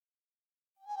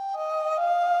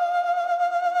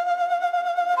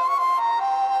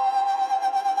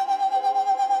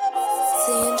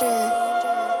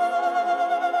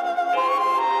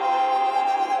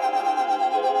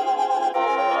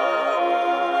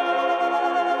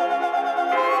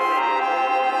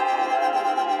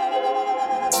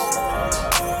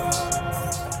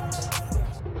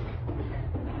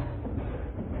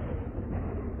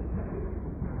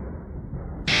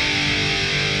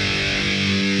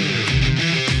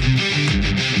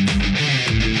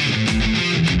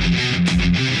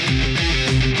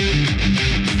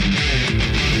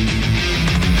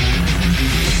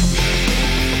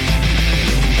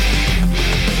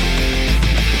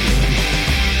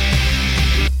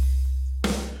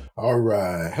All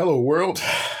right. Hello, world.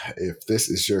 If this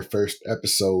is your first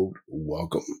episode,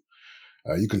 welcome.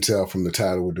 You can tell from the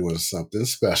title we're doing something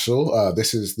special.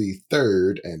 This is the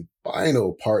third and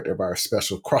final part of our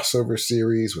special crossover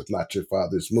series with Not Your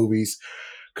Father's Movies,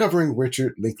 covering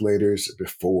Richard Linklater's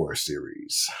Before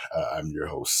series. I'm your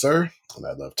host, Sir, and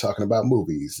I love talking about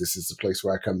movies. This is the place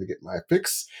where I come to get my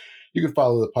fix. You can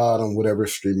follow the pod on whatever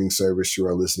streaming service you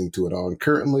are listening to it on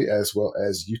currently, as well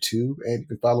as YouTube, and you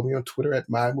can follow me on Twitter at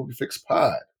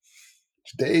MyMovieFixPod.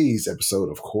 Today's episode,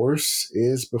 of course,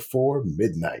 is Before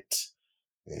Midnight.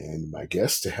 And my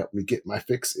guest to help me get my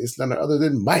fix is none other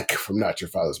than Mike from Not Your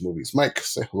Father's Movies. Mike,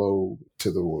 say hello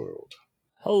to the world.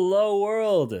 Hello,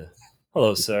 world.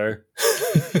 Hello, sir.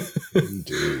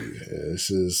 Indeed.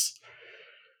 This is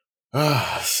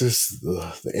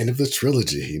the end of the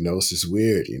trilogy. This is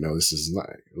weird. This is not.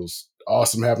 It was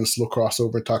awesome having a slow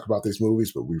crossover and talk about these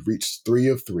movies, but we've reached 3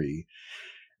 of 3.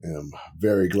 And I'm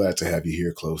very glad to have you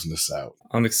here closing us out.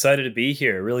 I'm excited to be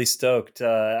here. Really stoked.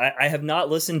 I have not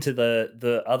listened to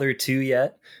the other 2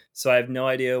 yet, so I have no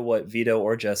idea what Vito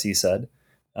or Jesse said.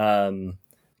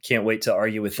 Can't wait to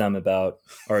argue with them about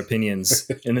our opinions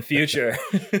in the future.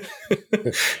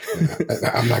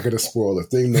 I'm not going to spoil a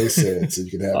thing they said, so you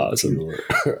can have awesome.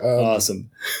 it. Awesome.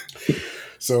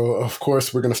 So, of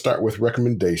course, we're going to start with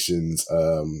recommendations.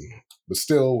 But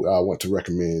still, I want to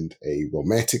recommend a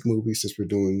romantic movie since we're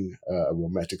doing a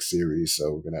romantic series.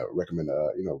 So we're going to recommend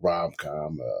a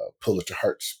rom-com, pull at your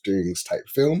heartstrings type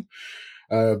film.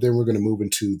 Then we're going to move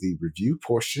into the review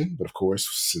portion. But of course,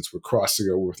 since we're crossing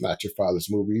over with Not Your Father's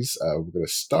Movies, we're going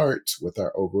to start with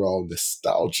our overall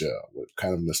nostalgia, what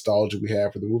kind of nostalgia we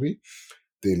have for the movie.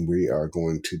 Then we are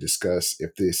going to discuss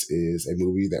if this is a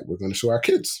movie that we're going to show our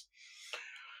kids.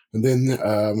 And then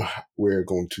we're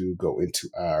going to go into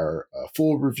our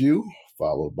full review,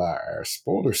 followed by our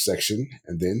spoiler section.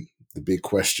 And then the big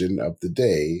question of the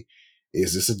day,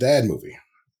 is this a dad movie?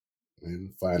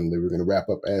 And finally, we're going to wrap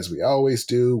up, as we always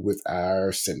do, with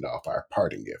our send-off, our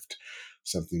parting gift,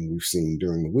 something we've seen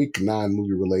during the week,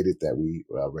 non-movie related, that we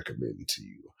recommend to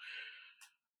you.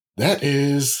 That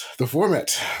is the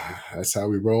format. That's how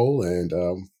we roll. And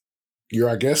you're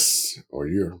our guest, or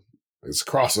it's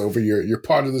crossover. You're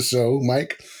part of the show,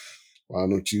 Mike. Why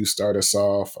don't you start us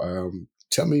off?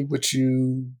 Tell me what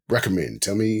you recommend.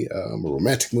 Tell me a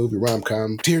romantic movie,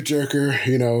 rom-com,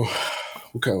 tearjerker,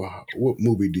 what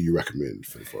movie do you recommend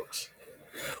for the folks?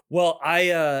 Well,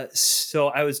 I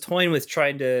was toying with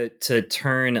trying to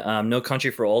turn No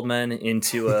Country for Old Men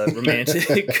into a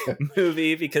romantic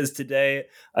movie, because today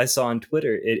I saw on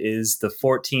Twitter it is the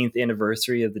 14th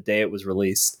anniversary of the day it was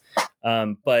released.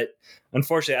 But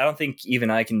unfortunately, I don't think even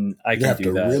I can you have do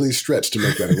to that. Really stretch to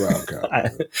make that a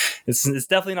rom-com. It's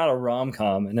definitely not a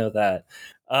rom-com. I know that.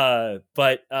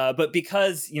 But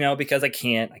because I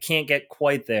can't get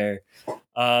quite there.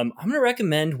 I'm going to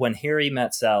recommend When Harry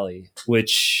Met Sally,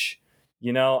 which,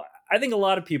 I think a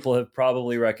lot of people have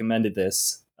probably recommended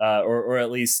this, or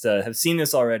at least have seen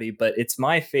this already, but it's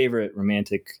my favorite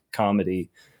romantic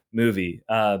comedy movie.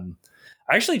 I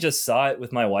actually just saw it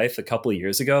with my wife a couple of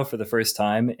years ago for the first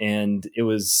time, and it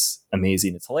was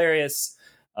amazing. It's hilarious.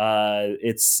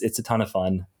 It's a ton of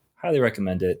fun. Highly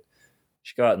recommend it. You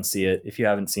should go out and see it if you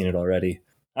haven't seen it already.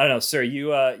 I don't know, sir.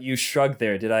 You shrugged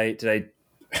there. Did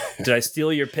I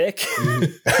steal your pick?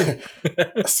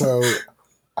 So,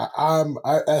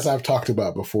 as I've talked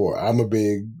about before, I'm a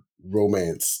big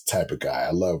romance type of guy.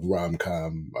 I love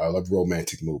rom-com. I love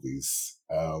romantic movies.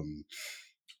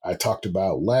 I talked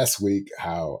about last week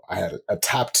how I had a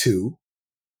top 2.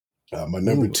 My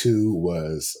number 2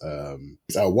 was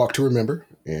Walk to Remember.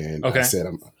 And okay. I said,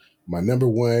 my number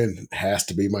 1 has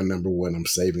to be my number 1. I'm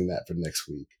saving that for next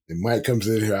week. And Mike comes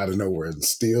in here out of nowhere and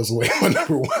steals away my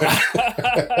number 1.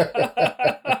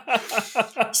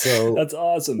 So that's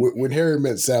awesome. When Harry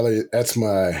Met Sally, that's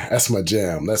my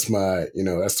jam. That's my,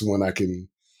 that's the one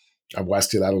I've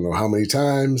watched it, I don't know how many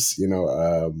times,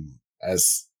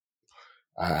 as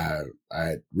I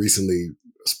recently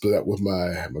split up with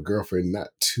my girlfriend not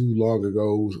too long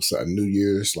ago, so New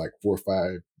Year's, like 4 or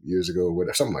 5 years ago, or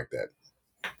whatever, something like that.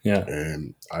 Yeah.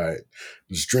 And I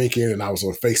was drinking and I was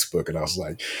on Facebook and I was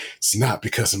like, it's not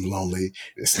because I'm lonely.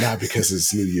 It's not because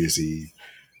it's New Year's Eve.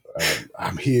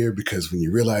 I'm here because when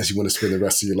you realize you want to spend the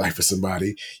rest of your life with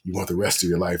somebody, you want the rest of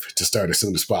your life to start as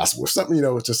soon as possible. Something,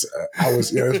 it's just, I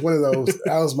was, it's one of those,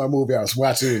 that was my movie I was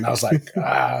watching and I was like,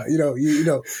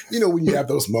 when you have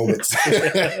those moments.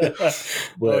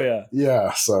 But,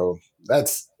 yeah. So that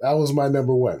was my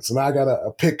number 1. So now I got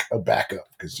to pick a backup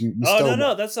because you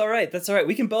no, that's all right. That's all right.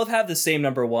 We can both have the same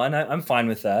number 1. I'm fine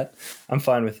with that.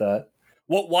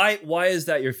 Why is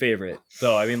that your favorite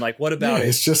though? I mean, like, what about it?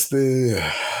 It's just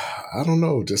I don't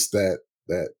know, just that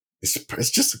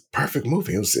it's just a perfect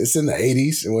movie. It's in the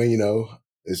 80s, and when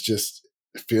it's just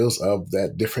it feels of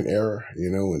that different era,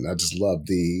 and I just love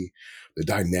the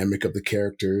dynamic of the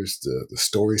characters, the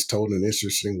stories told in an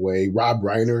interesting way. Rob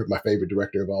Reiner, my favorite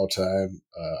director of all time,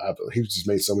 he's just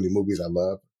made so many movies I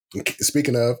love. And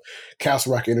speaking of,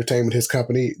 Castle Rock Entertainment, his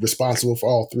company, responsible for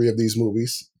all three of these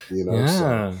movies. So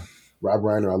Yeah. Rob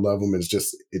Reiner, I love him. And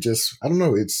it just I don't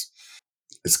know, it's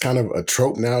kind of a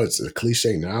trope now. It's a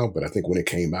cliche now, but I think when it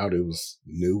came out, it was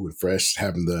new and fresh.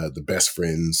 Having the best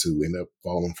friends who end up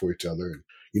falling for each other,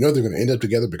 and they're going to end up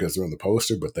together because they're on the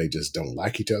poster, but they just don't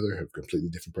like each other, have completely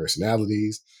different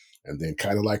personalities. And then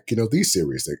kind of like these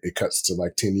series, it cuts to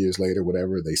like 10 years later,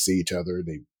 whatever. They see each other,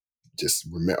 they just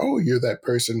remember, oh, you're that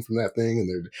person from that thing,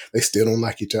 and they still don't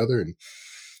like each other,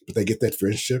 but they get that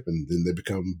friendship, and then they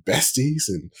become besties,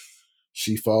 and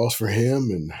she falls for him,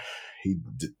 and he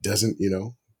doesn't,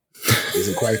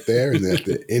 isn't quite there. And at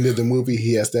the end of the movie,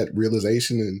 he has that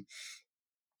realization, and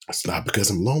it's not because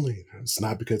I'm lonely. It's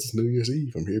not because it's New Year's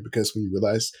Eve. I'm here because when you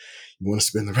realize you want to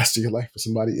spend the rest of your life with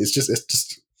somebody, it's just,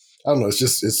 I don't know.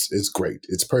 It's great.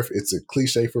 It's perfect. It's a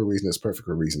cliche for a reason. It's perfect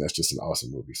for a reason. That's just an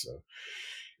awesome movie. So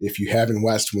if you haven't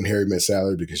watched When Harry Met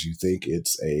Sally because you think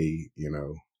it's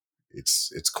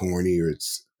it's corny, or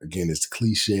it's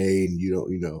cliche, and you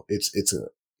don't,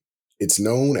 it's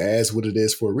known as what it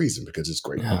is for a reason, because it's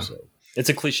great. Yeah. So It's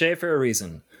a cliche for a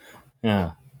reason.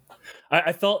 Yeah.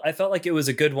 I felt like it was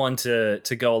a good one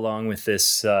to go along with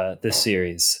this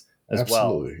series as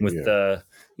absolutely, well, with the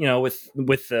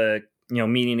with the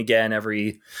meeting again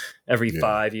every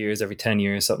 5 years, every 10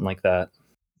 years, something like that.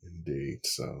 Indeed.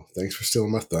 So thanks for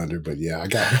stealing my thunder, but yeah, I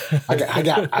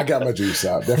got my juice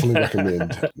out. Definitely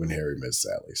recommend When Harry Met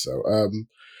Sally. So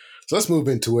let's move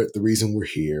into it. The reason we're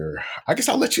here. I guess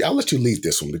I'll let you lead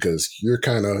this one, because you're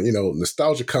kind of,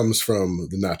 nostalgia comes from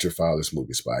the Not Your Father's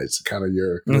Movie Spy. It's kind of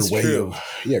your way true. of,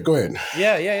 yeah, go ahead.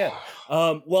 Yeah.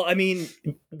 Well, I mean,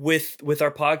 with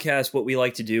our podcast, what we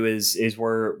like to do is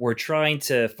we're trying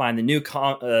to find the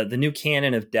new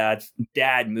canon of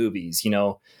dad movies.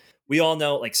 We all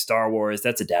know, like, Star Wars,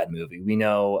 that's a dad movie. We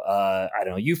know, I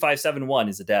don't know, U-571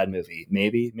 is a dad movie.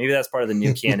 Maybe that's part of the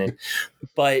new canon.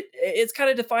 But it's kind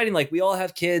of defining, like, we all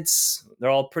have kids. They're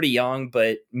all pretty young,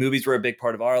 but movies were a big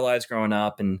part of our lives growing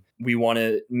up. And we want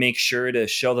to make sure to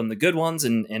show them the good ones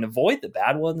and avoid the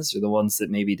bad ones, or the ones that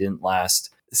maybe didn't last.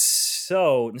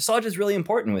 So nostalgia is really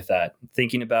important with that,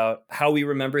 thinking about how we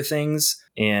remember things.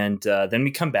 And then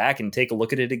we come back and take a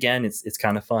look at it again. It's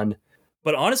kind of fun.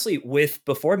 But honestly, with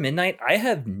Before Midnight, I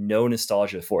have no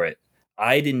nostalgia for it.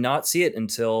 I did not see it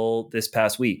until this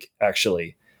past week,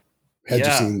 actually. Had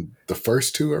you seen the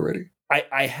first two already?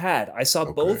 I had. I saw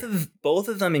both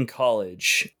of them in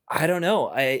college. I don't know.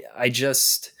 I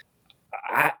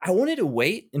wanted to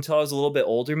wait until I was a little bit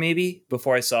older, maybe,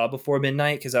 before I saw Before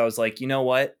Midnight, because I was like, you know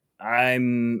what?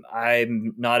 I'm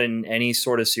not in any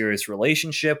sort of serious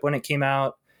relationship when it came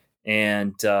out.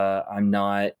 And I'm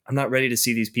not ready to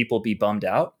see these people be bummed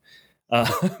out.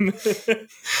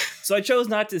 So I chose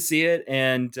not to see it,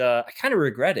 and I kind of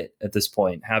regret it at this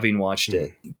point, having watched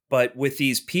it. But with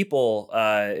these people,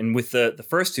 and with the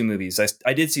first two movies,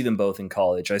 I did see them both in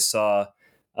college. I saw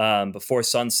Before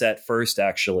Sunset first,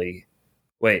 actually.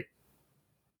 Wait,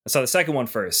 I saw the second one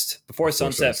first. Before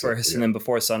Sunset first, yeah. And then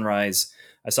Before Sunrise,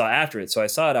 I saw after it. So I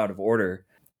saw it out of order,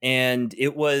 and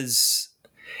it was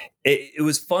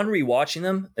fun rewatching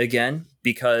them again,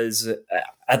 because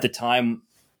at the time,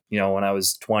 when I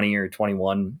was 20 or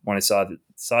 21, when I saw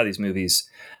these movies,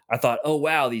 I thought, oh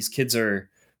wow, these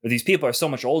people are so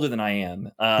much older than I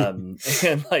am,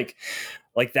 and like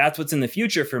that's what's in the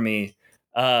future for me,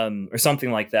 or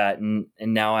something like that. And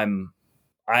now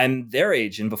I'm their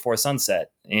age in Before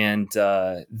Sunset, and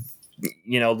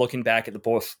looking back at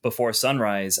the Before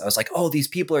Sunrise, I was like, oh, these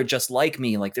people are just like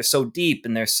me. Like, they're so deep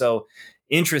and they're so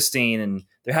interesting, and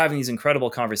they're having these incredible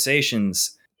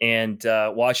conversations. And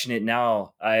watching it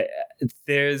now,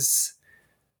 they're a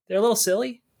little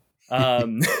silly. They're a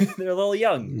little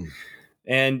young,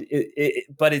 and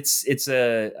but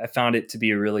I found it to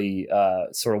be a really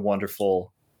sort of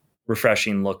wonderful,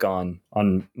 refreshing look on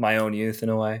my own youth in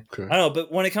a way. Okay. I don't know,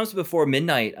 but when it comes to Before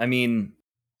Midnight, I mean,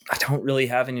 I don't really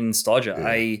have any nostalgia.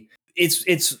 Yeah.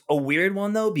 It's a weird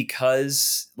one though,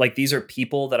 because like, these are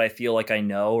people that I feel like I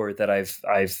know, or that I've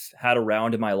had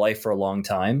around in my life for a long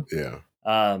time. Yeah.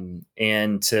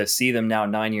 And to see them now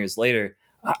 9 years later,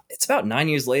 it's about 9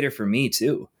 years later for me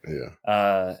too.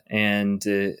 Yeah. And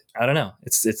I don't know.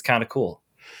 It's kind of cool.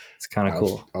 It's kind of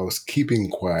cool. I was keeping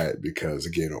quiet because,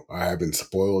 again, I haven't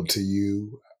spoiled to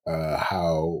you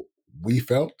how we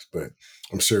felt, but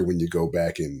I'm sure when you go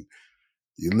back and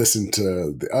you listen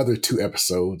to the other two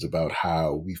episodes about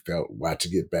how we felt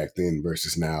watching it back then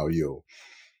versus now, you'll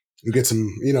get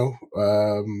some,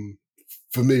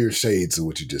 familiar shades of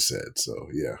what you just said. So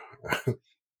yeah.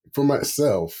 For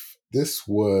myself, this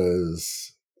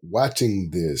was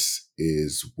watching this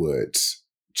is what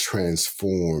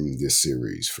transformed this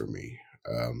series for me.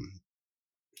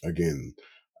 Again,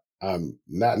 I'm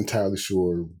not entirely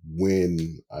sure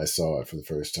when I saw it for the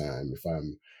first time. If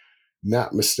I'm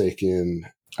not mistaken,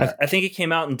 I think it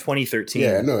came out in 2013.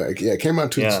 it came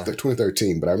out in Yeah.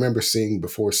 2013, but I remember seeing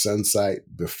Before Sunset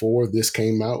before this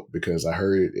came out because I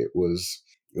heard it was,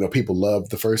 people loved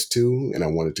the first two and I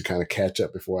wanted to kind of catch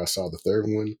up before I saw the third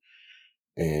one.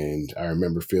 And I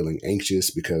remember feeling anxious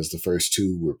because the first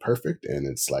two were perfect. And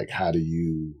it's like, I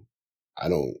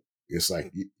don't, it's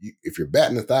like if you're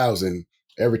batting 1,000,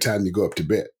 every time you go up to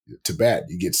bat,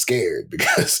 you get scared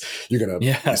because you're going to,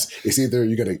 it's either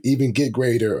you're going to even get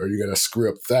greater or you're going to screw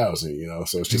up 1,000,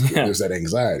 So it's just, there's that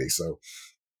anxiety. So,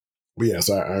 but yeah,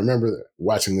 so I remember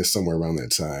watching this somewhere around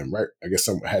that time, right? I guess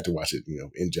I had to watch it,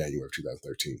 in January of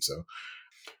 2013. So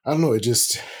I don't know.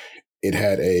 It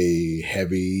had a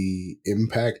heavy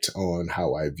impact on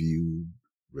how I view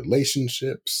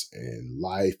relationships and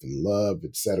life and love,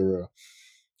 etc.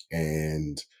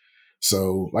 And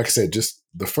so, like I said, just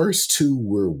the first two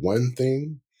were one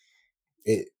thing,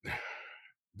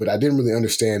 but I didn't really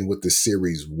understand what the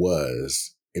series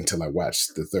was until I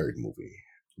watched the third movie.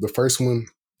 The first one,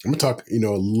 I'm gonna talk, a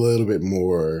little bit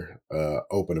more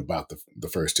open about the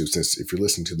first two, since if you're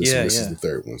listening to this, this is the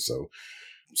third one. So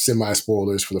semi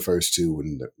spoilers for the first two,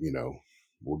 and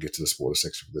we'll get to the spoiler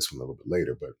section for this one a little bit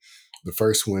later. But the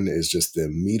first one is just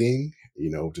them meeting,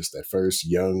 just that first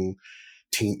young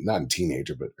not a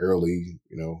teenager, but early,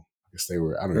 I guess they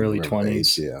were, I don't early even remember 20s.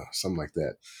 age, yeah, something like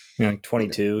that. Yeah, like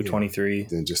 22, 23.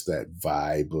 Then just that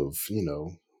vibe of,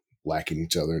 liking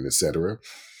each other and etc.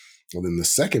 And then the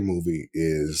second movie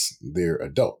is they're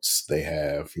adults. They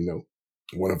have,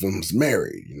 one of them's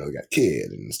married, they got a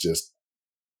kid, and it's just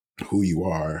who you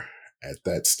are at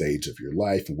that stage of your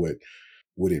life and what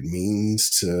it means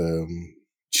to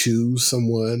choose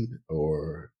someone,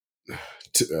 or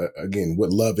to, again,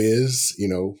 what love is.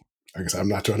 I guess I'm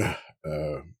not trying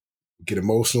to get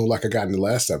emotional like I got in the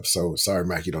last episode. Sorry,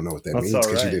 Mike, you don't know what that means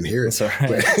because you didn't hear it. That's all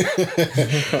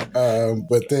right.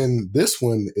 But then this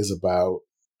one is about,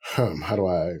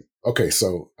 okay,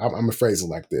 so I'm going to phrase it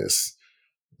like this.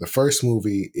 The first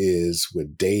movie is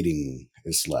what dating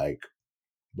is like.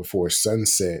 Before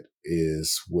Sunset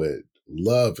is what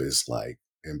love is like.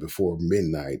 And Before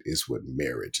Midnight is what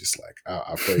marriage is like.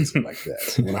 I'll phrase it like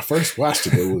that. When I first watched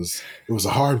it, it was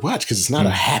a hard watch because it's not a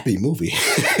happy movie.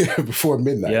 Before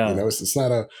Midnight, it's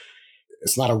not a romp,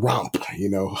 it's not a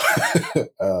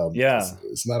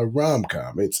rom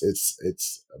com. It's a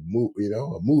a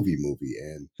movie,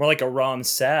 and more like a rom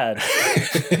sad.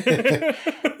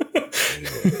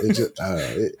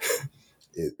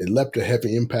 It left a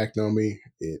heavy impact on me.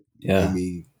 It made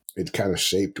me. It kind of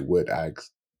shaped what I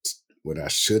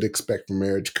should expect from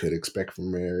marriage, could expect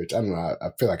from marriage. I don't know. I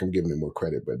feel like I'm giving it more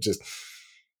credit, but just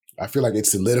I feel like it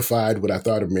solidified what I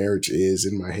thought of marriage is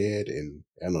in my head, and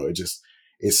I don't know.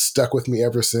 It's stuck with me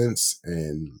ever since.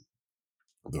 And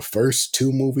the first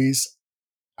two movies,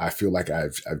 I feel like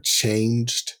I've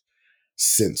changed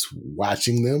since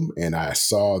watching them, and I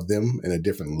saw them in a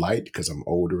different light because I'm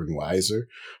older and wiser.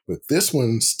 But this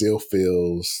one still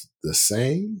feels the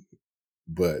same,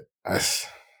 but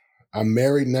I'm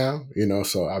married now,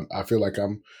 so I feel like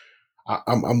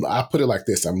I put it like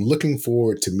this. I'm looking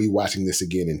forward to me watching this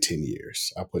again in 10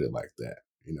 years. I put it like that,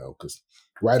 because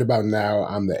right about now,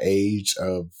 I'm the age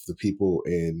of the people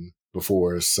in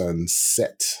Before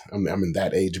Sunset. I'm in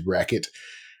that age bracket.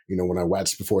 When I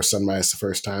watched Before Sunrise the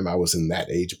first time, I was in that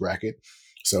age bracket.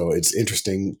 So it's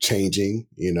interesting changing,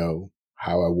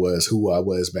 how I was, who I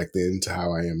was back then to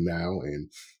how I am now.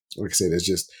 And like I said, it's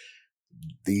just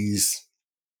these,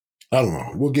 I don't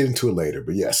know, we'll get into it later,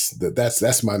 but yes,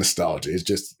 that's my nostalgia. It's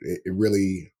just, it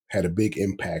really had a big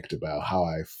impact about how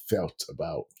I felt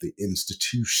about the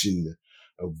institution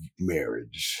of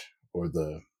marriage, or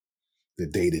the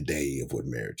day-to-day of what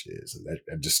marriage is. And that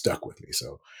just stuck with me.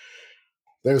 So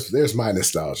there's my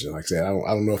nostalgia. Like I said, I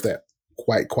don't know if that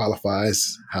quite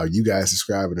qualifies how you guys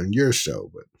describe it on your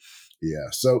show, but yeah.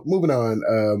 So moving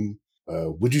on,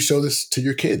 would you show this to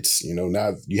your kids?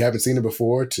 Now you haven't seen it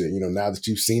before, now that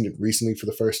you've seen it recently for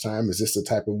the first time, is this the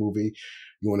type of movie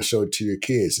you want to show it to your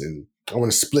kids? And I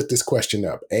want to split this question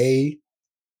up. A,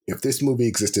 if this movie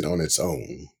existed on its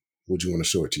own, would you want to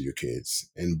show it to your kids?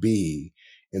 And B,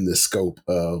 in the scope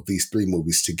of these three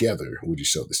movies together would you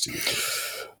show this to your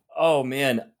kids? Oh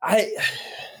man, I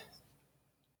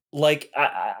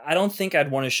don't think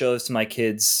I'd want to show this to my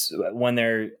kids when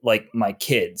they're like my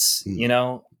kids, Mm, you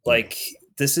know? yeah, Like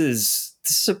this is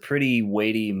a pretty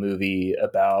weighty movie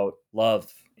about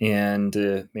love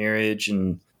and marriage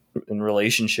and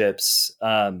relationships.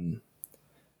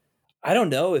 I don't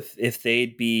know if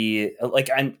they'd be like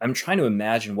I'm trying to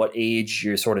imagine what age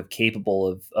you're sort of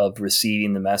capable of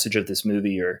receiving the message of this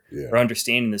movie yeah, or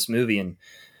understanding this movie, and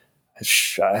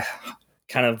I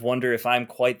kind of wonder if I'm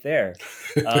quite there.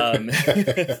 Um,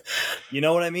 you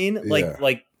know what I mean? yeah,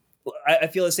 I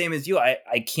feel the same as you. I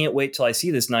can't wait till I see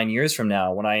this 9 years from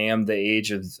now when I am the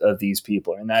age of these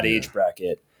people or in that yeah, age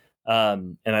bracket.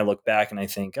 And I look back and I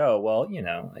think, oh, well,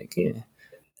 like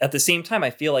at the same time,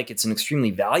 I feel like it's an extremely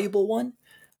valuable one.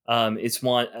 It's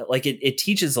one like it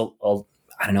teaches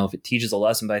I don't know if it teaches a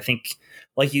lesson, but I think,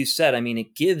 like you said, I mean,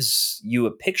 it gives you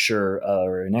a picture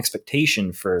or an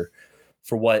expectation for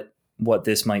what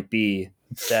this might be.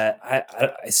 That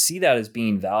I see that as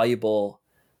being valuable,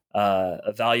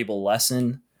 a valuable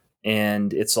lesson,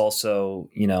 and it's also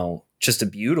just a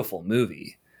beautiful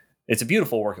movie. It's a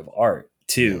beautiful work of art yeah,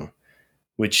 too,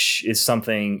 which is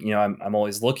something I'm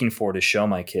always looking for to show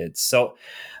my kids. So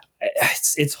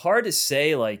it's hard to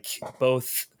say like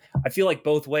both. I feel like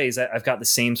both ways I've got the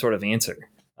same sort of answer.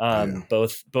 yeah,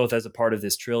 Both as a part of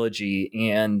this trilogy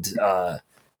and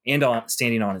on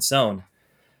standing on its own.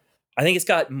 I think it's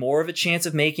got more of a chance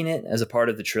of making it as a part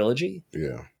of the trilogy.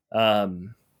 yeah,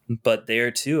 Um, but there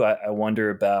too, I wonder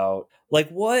about like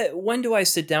when do I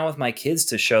sit down with my kids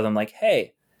to show them like,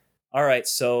 hey, all right,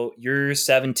 so you're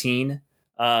 17.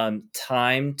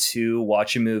 Time to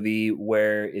watch a movie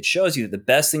where it shows you the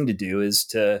best thing to do is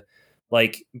to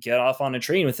like get off on a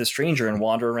train with a stranger and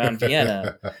wander around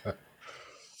Vienna.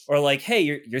 Or like, hey,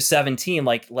 you're 17.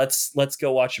 Like, let's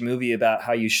go watch a movie about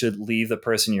how you should leave the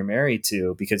person you're married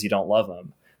to because you don't love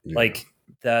them. yeah, Like,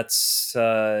 that's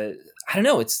I don't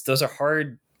know. Those are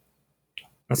hard.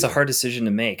 That's a yeah, hard decision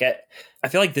to make. I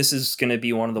feel like this is going to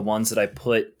be one of the ones that I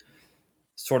put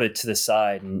sort of to the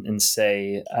side and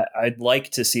say I'd like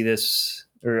to see this,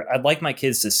 or I'd like my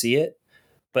kids to see it,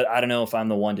 but I don't know if I'm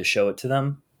the one to show it to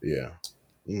them. yeah.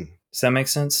 Mm, Does that make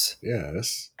sense? yeah,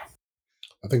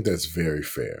 I think that's very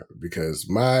fair because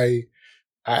I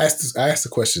asked the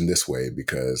question this way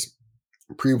because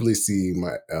previously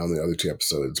my on the other two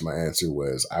episodes my answer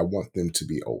was I want them to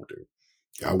be older.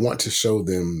 I want to show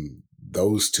them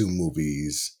those two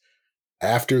movies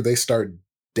after they start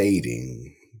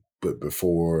dating, but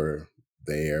before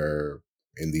they're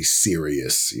in the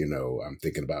serious, I'm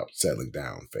thinking about settling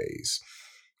down phase.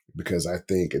 Because I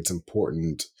think it's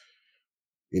important,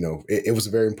 it was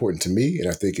very important to me. And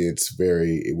I think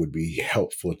it would be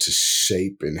helpful to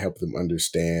shape and help them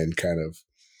understand kind of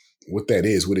what that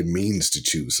is, what it means to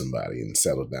choose somebody and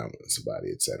settle down with somebody,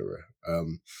 etc.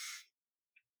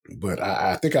 But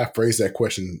I think I phrased that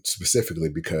question specifically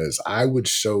because I would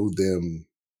show them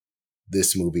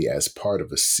this movie as part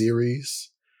of a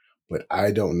series, but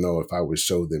I don't know if I would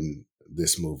show them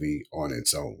this movie on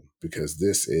its own because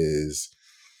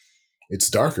it's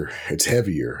darker, it's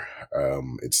heavier.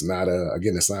 It's not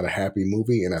a happy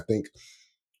movie. And I think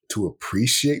to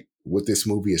appreciate what this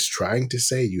movie is trying to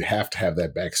say, you have to have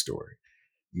that backstory.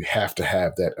 You have to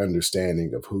have that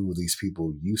understanding of who these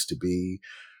people used to be,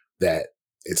 that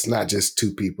it's not just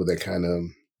two people that kind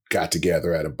of got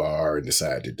together at a bar and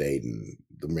decided to date and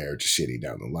the marriage is shitty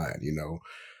down the line.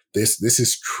 This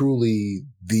is truly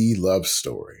the love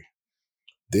story.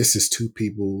 This is two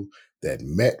people that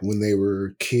met when they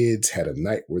were kids, had a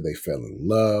night where they fell in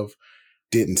love,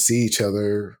 didn't see each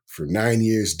other for 9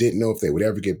 years, didn't know if they would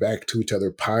ever get back to each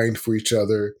other, pined for each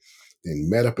other, then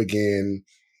met up again.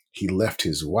 He left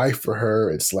his wife for her.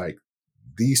 It's like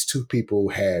these two people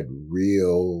had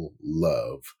real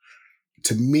love.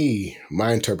 To me,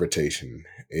 my interpretation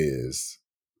is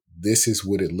this is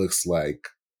what it looks like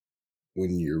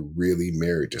when you're really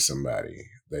married to somebody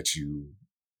that you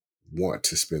want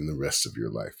to spend the rest of your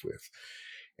life with.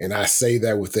 And I say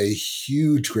that with a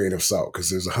huge grain of salt because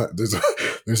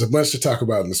there's a bunch to talk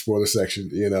about in the spoiler section,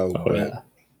 Oh but yeah.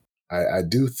 I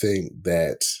do think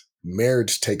that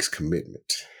marriage takes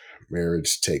commitment.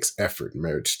 Marriage takes effort.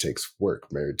 Marriage takes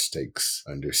work. Marriage takes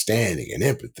understanding and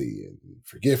empathy and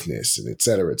forgiveness and et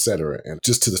cetera, et cetera. And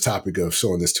just to the topic of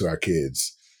showing this to our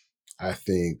kids, I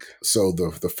think so.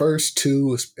 The first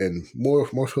two, and more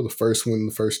so the first one,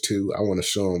 the first two, I want to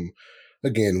show them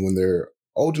again when they're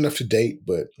old enough to date,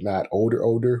 but not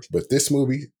older. But this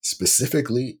movie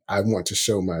specifically, I want to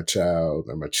show my child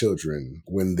or my children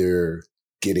when they're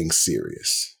getting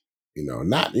serious.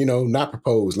 not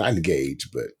propose, not engage,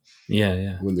 but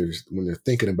Yeah. when they're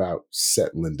thinking about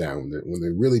settling down, when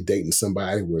they're really dating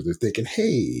somebody where they're thinking,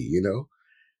 hey,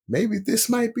 maybe this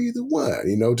might be the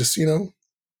one, just,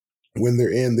 when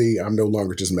they're in the I'm no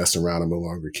longer just messing around, I'm no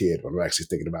longer a kid, but I'm actually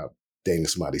thinking about dating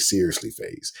somebody seriously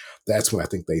phase. That's when I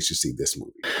think they should see this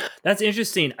movie. That's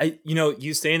interesting.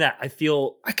 You saying that, I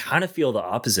kind of feel the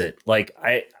opposite. Like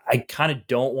I kind of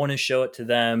don't want to show it to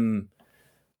them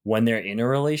when they're in a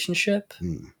relationship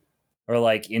or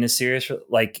like in a serious,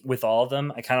 like with all of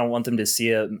them. I kind of want them to see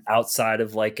it outside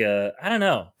of like I don't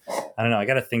know. I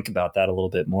got to think about that a little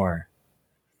bit more.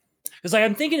 Cause like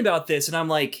I'm thinking about this and I'm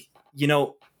like,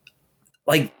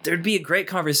 like there'd be a great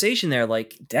conversation there.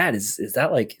 Like, Dad, is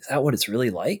that what it's really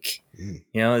like?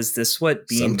 Is this what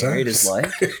being married is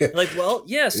like? Like, well,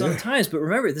 yeah, sometimes, but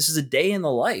remember, this is a day in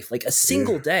the life, like a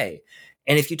single day.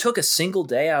 And if you took a single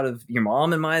day out of your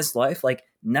mom and my life, like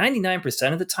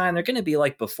 99% of the time, they're going to be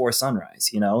like before sunrise.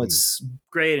 It's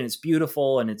great and it's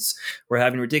beautiful and we're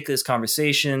having ridiculous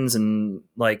conversations and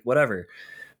like whatever.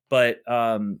 But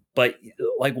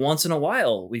like once in a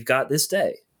while, we've got this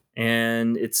day.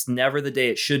 And it's never the day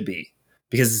it should be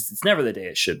because it's never the day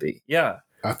it should be. Yeah.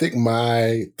 I think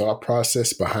my thought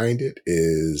process behind it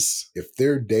is if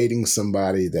they're dating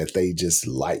somebody that they just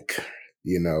like,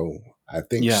 I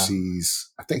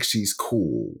think she's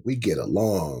cool. We get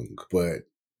along, but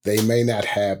they may not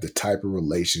have the type of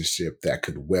relationship that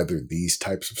could weather these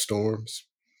types of storms.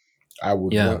 I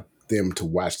would want them to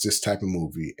watch this type of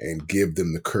movie and give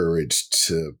them the courage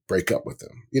to break up with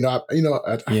them.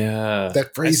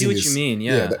 That phrasing I see what you mean.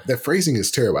 Yeah. That phrasing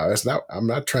is terrible. I'm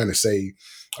not trying to say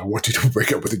I want you to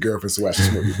break up with a girlfriend to watch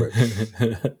this movie,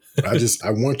 but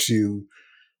I want you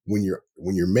when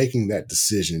you're making that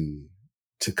decision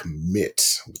to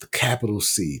commit with a capital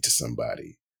C to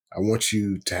somebody, I want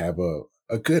you to have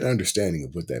a good understanding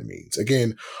of what that means.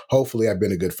 Again, hopefully I've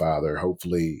been a good father.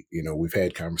 Hopefully, we've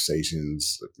had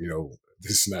conversations,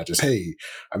 this is not just, hey,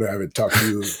 I know I haven't talked to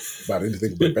you about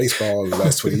anything but baseball in the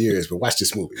last 20 years, but watch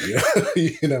this movie,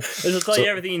 This will tell you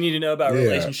everything you need to know about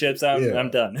relationships.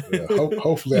 I'm done.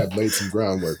 Hopefully I've laid some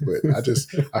groundwork, but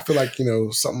I feel like,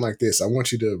 something like this, I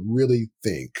want you to really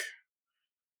think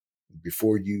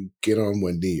before you get on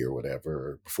one knee or whatever,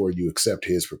 or before you accept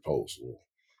his proposal.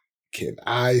 Can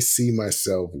I see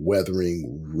myself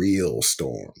weathering real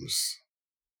storms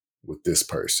with this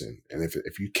person? And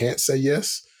if you can't say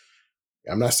yes,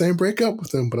 I'm not saying break up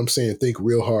with them, but I'm saying think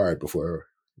real hard before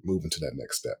moving to that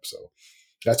next step. So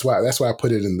that's why I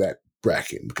put it in that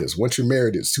bracket, because once you're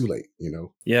married, it's too late,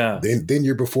 Yeah. Then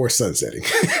you're before sunsetting.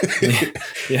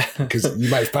 Yeah. Because you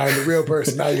might find the real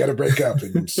person. Now you got to break up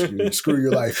and screw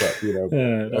your life up, I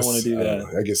don't want to do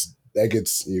that. I guess that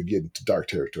gets you get into dark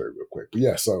territory real quick.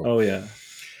 But so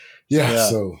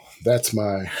so that's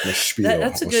my spiel.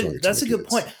 That's a good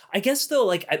point. I guess though,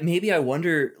 like maybe I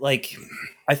wonder, like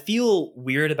I feel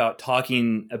weird about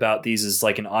talking about these as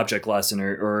like an object lesson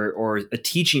or a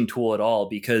teaching tool at all,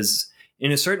 because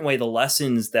in a certain way, the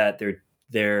lessons that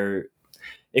they're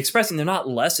expressing, they're not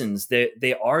lessons.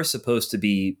 They are supposed to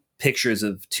be pictures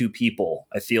of two people.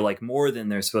 I feel like more than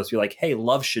they're supposed to be like, hey,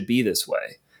 love should be this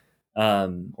way.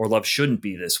 Or love shouldn't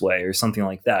be this way or something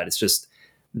like that. It's just,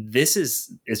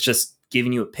 it's just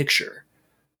giving you a picture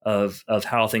of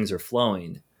how things are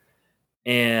flowing.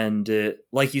 And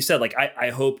like you said, like I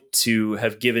hope to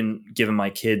have given my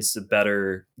kids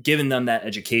given them that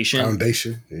education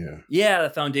foundation.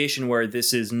 The foundation where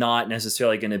this is not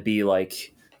necessarily going to be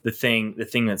like the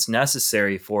thing that's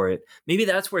necessary for it. Maybe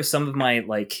that's where some of my,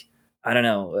 like, I don't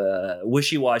know,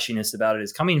 wishy-washiness about it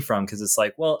is coming from. Cause it's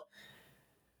like, well,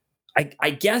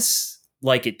 I guess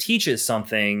like it teaches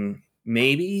something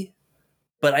maybe,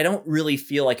 but I don't really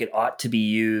feel like it ought to be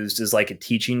used as like a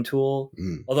teaching tool.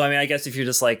 Although, I mean, I guess if you're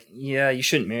just like, yeah, you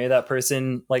shouldn't marry that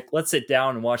person, like, let's sit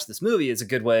down and watch this movie is a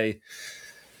good way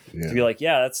to be like,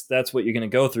 yeah, that's what you're going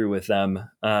to go through with them.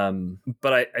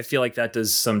 But I feel like that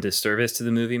does some disservice to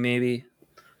the movie, maybe.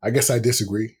 I guess I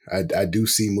disagree. I do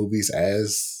see movies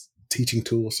as teaching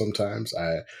tools sometimes.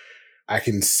 I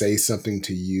can say something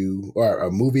to you, or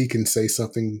a movie can say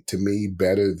something to me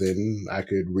better than I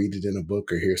could read it in a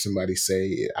book or hear somebody say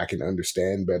it. I can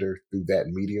understand better through that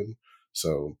medium.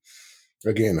 So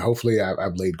again, hopefully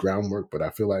I've laid groundwork, but I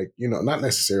feel like, not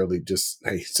necessarily just,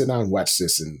 hey, sit down and watch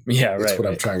this and that's what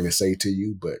I'm trying to say to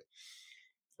you. But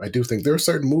I do think there are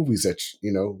certain movies that,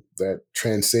 that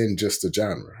transcend just the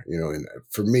genre, and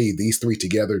for me, these three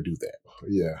together do that.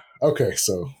 Yeah. Okay.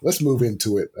 So let's move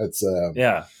into it. That's,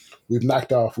 we've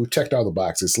checked all the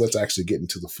boxes. So let's actually get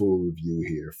into the full review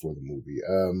here for the movie.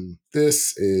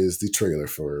 This is the trailer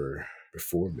for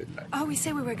Before Midnight. Oh, we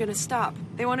said we were gonna stop.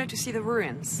 They wanted to see the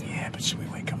ruins. Yeah, but should we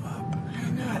wake him up? I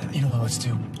don't know. You know what, let's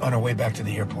do? On our way back to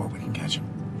the airport, we can catch him.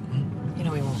 You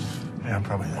know we won't. Yeah,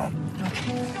 probably not.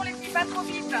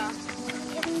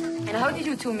 And how did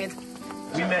you two meet?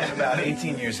 We met about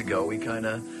 18 years ago. We kind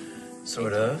of,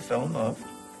 sort of fell in love.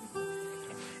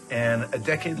 And a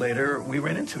decade later, we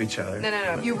ran into each other.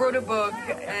 No. You wrote a book,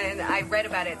 and I read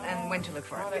about it and went to look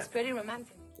for it. It's pretty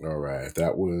romantic. All right,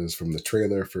 that was from the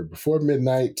trailer for Before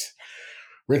Midnight,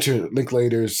 Richard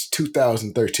Linklater's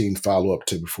 2013 follow-up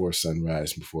to Before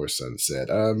Sunrise, Before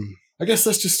Sunset. I guess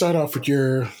let's just start off with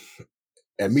your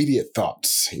immediate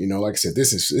thoughts. You know, like I said,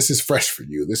 this is fresh for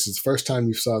you. This is the first time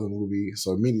you saw the movie,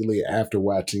 so immediately after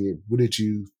watching it, what did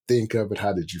you think of it?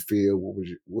 How did you feel?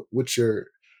 What's your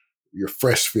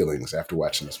fresh feelings after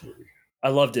watching this movie? I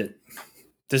loved it.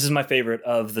 This is my favorite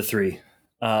of the three.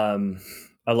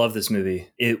 I love this movie.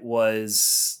 It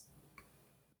was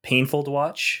painful to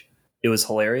watch. It was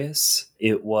hilarious.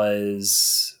 It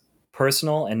was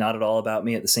personal and not at all about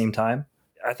me at the same time.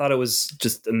 I thought it was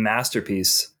just a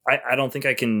masterpiece. I don't think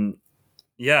I can.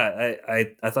 Yeah,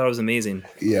 I thought it was amazing.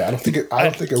 Yeah, I don't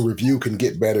think a review can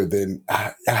get better than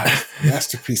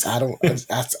masterpiece.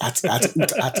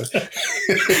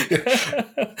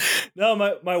 No,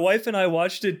 my wife and I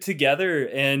watched it together,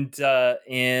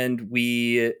 and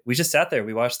we just sat there.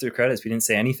 We watched through credits. We didn't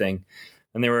say anything,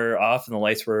 and they were off, and the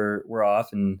lights were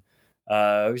off, and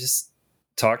we just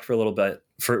talked for a little bit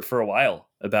for a while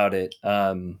about it.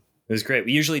 It was great.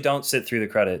 We usually don't sit through the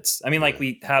credits. I mean, like,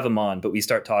 we have them on, but we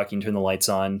start talking, turn the lights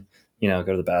on, go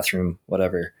to the bathroom,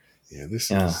 whatever. Yeah, that's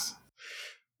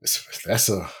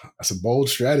a bold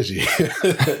strategy.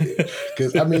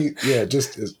 Because I mean, yeah,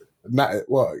 just not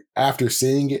well after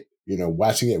seeing it,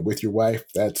 watching it with your wife.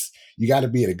 You got to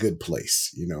be in a good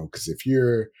place, because if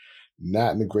you're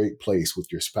not in a great place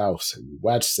with your spouse and you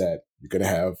watch that, you're gonna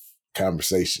have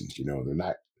conversations. They're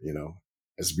not.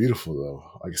 It's beautiful though.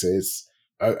 Like I said,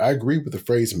 I agree with the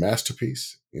phrase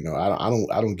masterpiece. I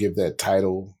don't give that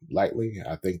title lightly.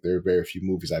 I think there are very few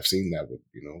movies I've seen that would,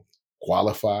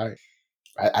 qualify.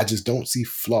 I just don't see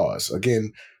flaws.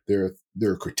 Again, there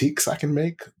are critiques I can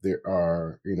make. There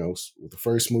are, with the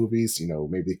first movies,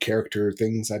 maybe character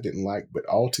things I didn't like, but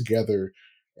altogether,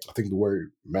 I think the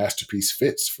word masterpiece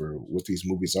fits for what these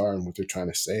movies are and what they're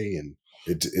trying to say. And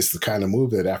it's the kind of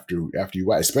movie that after you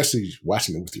watch, especially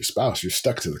watching it with your spouse, you're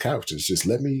stuck to the couch. It's just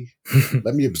let me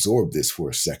absorb this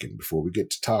for a second before we get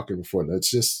to talking.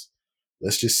 Let's just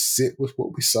sit with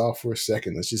what we saw for a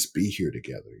second. Let's just be here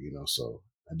together, So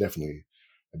I definitely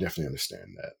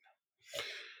understand that.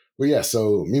 But yeah,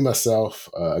 so me myself,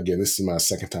 again, this is my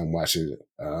second time watching it.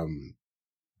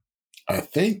 I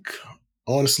think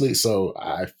honestly, so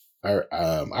I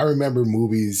remember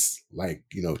movies like,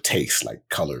 taste, like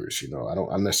colors, I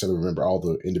don't necessarily remember all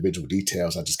the individual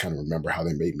details. I just kind of remember how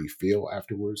they made me feel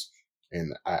afterwards.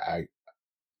 And I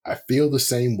feel the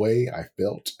same way I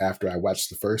felt after I watched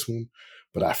the first one,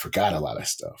 but I forgot a lot of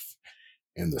stuff.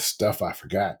 And the stuff I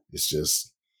forgot is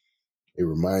just, it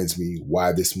reminds me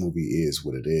why this movie is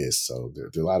what it is. So there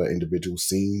are a lot of individual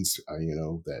scenes,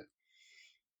 that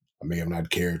I may have not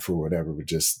cared for, whatever, but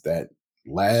just that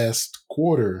last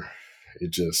quarter,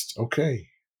 it just, okay.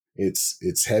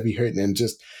 It's heavy hitting, and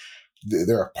just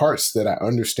there are parts that I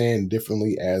understand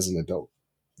differently as an adult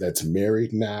that's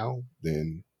married now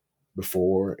than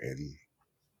before. And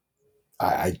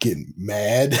I get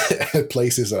mad at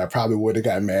places that I probably would have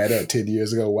gotten mad at 10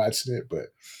 years ago watching it. But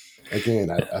again,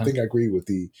 I think I agree with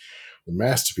the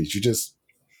masterpiece.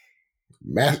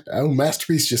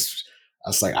 Masterpiece just, I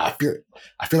was like, I feel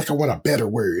like I want a better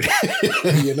word,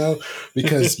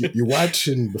 because you're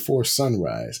watching Before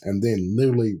Sunrise, and then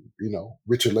literally,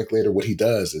 Richard Linklater, what he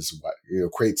does is,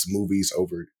 creates movies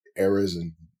over eras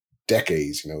and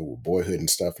decades, boyhood and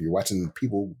stuff. You're watching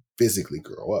people physically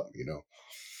grow up,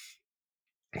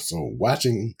 So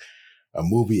watching a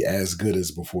movie as good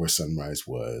as Before Sunrise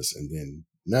was, and then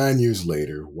 9 years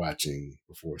later, watching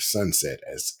Before Sunset,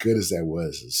 as good as that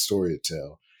was, a story to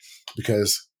tell,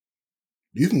 because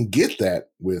you can get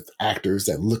that with actors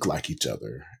that look like each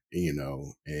other,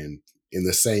 and in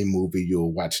the same movie,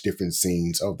 you'll watch different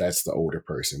scenes. Oh, that's the older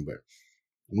person. But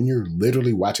when you're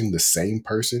literally watching the same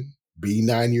person be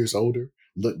 9 years older,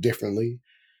 look differently,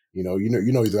 you're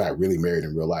not really married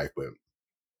in real life, but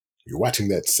you're watching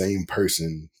that same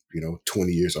person,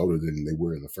 20 years older than they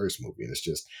were in the first movie. And it's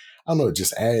just, I don't know,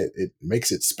 it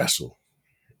makes it special.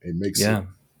 It makes it,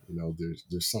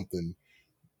 there's something.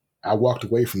 I walked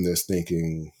away from this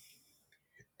thinking,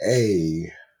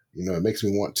 it makes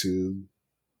me want to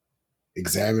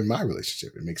examine my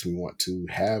relationship. It makes me want to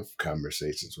have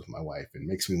conversations with my wife. It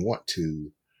makes me want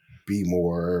to be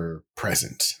more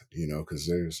present,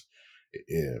 because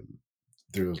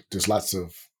there's lots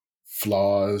of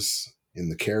flaws in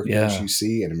the characters Yeah. you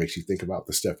see, and it makes you think about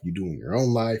the stuff you do in your own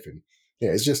life. And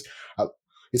yeah, it's just,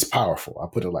 it's powerful. I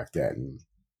put it like that. And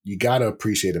you got to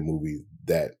appreciate a movie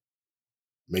that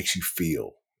makes you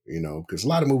feel, because a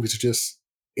lot of movies are just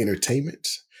entertainment.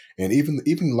 And even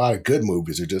a lot of good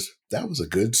movies are just, that was a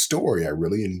good story. I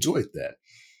really enjoyed that.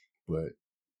 But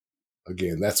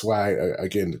again, that's why,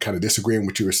 kind of disagreeing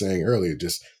with what you were saying earlier,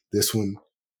 just this one,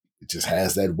 it just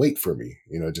has that weight for me.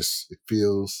 It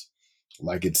feels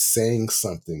like it's saying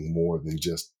something more than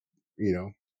just,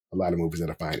 a lot of movies that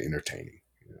I find entertaining.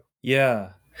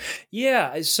 Yeah.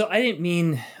 Yeah. So I didn't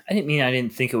mean I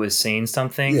didn't think it was saying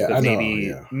something, Yeah, but I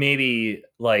know. maybe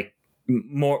like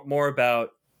more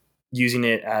about using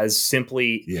it as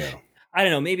simply, Yeah. I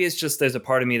don't know, maybe it's just there's a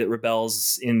part of me that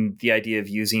rebels in the idea of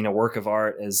using a work of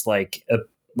art as like a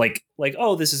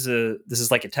oh, this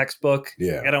is like a textbook.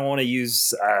 Yeah. I don't want to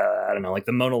use I don't know, like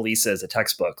the Mona Lisa as a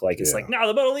textbook. Like it's like, no,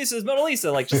 the Mona Lisa is Mona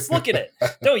Lisa. Like just look at it.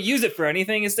 Don't use it for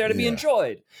anything. It's there to be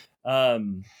enjoyed.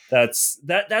 That's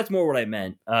more what I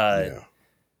meant by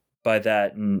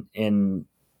that. And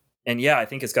yeah, I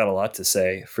think it's got a lot to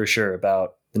say for sure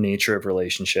about the nature of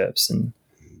relationships and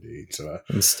indeed. So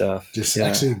and stuff. Just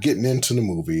actually getting into the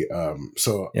movie.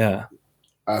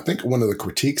 I think one of the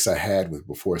critiques I had with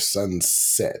Before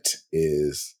Sunset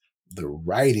is the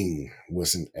writing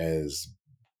wasn't as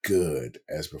good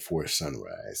as Before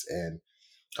Sunrise. And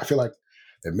I feel like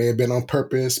that may have been on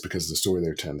purpose because of the story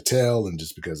they're trying to tell and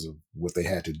just because of what they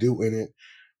had to do in it.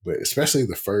 But especially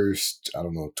the first,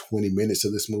 20 minutes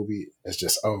of this movie, it's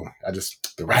just,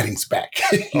 the writing's back.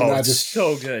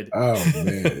 So good. Oh,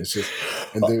 man. It's just,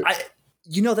 and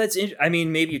that's I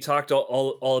mean, maybe you talked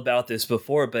all about this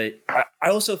before, but I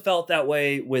also felt that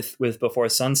way with Before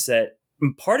Sunset.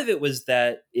 And part of it was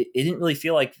that it didn't really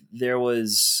feel like there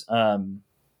was, I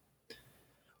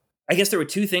guess there were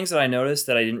two things that I noticed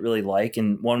that I didn't really like.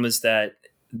 And one was that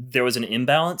there was an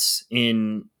imbalance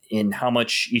in how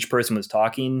much each person was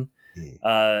talking,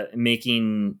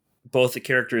 making both the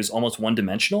characters almost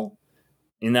one-dimensional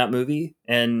in that movie.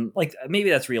 And like,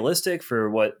 maybe that's realistic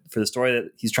for the story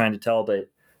that he's trying to tell, but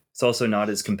it's also not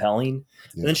as compelling.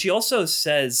 And then she also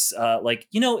says,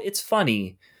 it's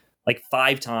funny, like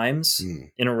 5 times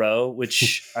in a row,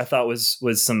 which I thought was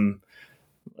a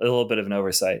little bit of an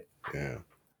oversight. Yeah.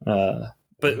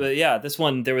 But yeah, this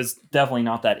one, there was definitely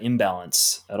not that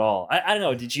imbalance at all. I don't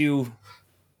know. Did you,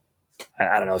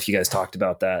 I don't know if you guys talked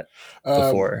about that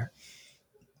before.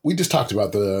 We just talked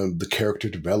about the character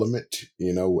development.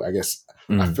 I guess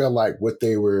I felt like what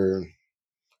they were,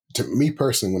 to me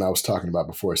personally, when I was talking about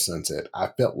Before Sunset, I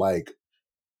felt like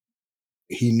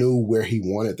he knew where he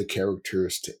wanted the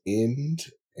characters to end,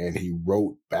 and he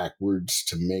wrote backwards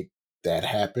to make that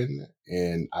happen.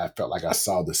 And I felt like I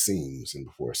saw the seams in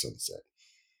Before Sunset.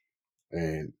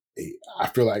 And I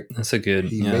feel like that's a good.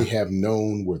 He may have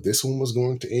known where this one was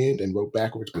going to end and wrote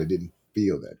backwards, but it didn't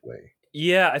feel that way.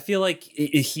 Yeah, I feel like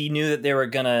he knew that they were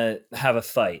gonna have a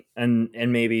fight, and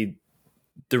maybe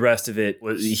the rest of it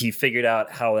was he figured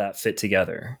out how that fit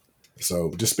together.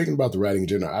 So, just speaking about the writing in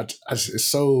general,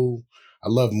 I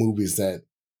love movies that,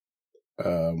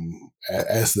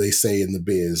 as they say in the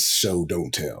biz, show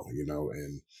don't tell.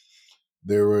 And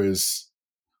there was,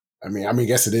 I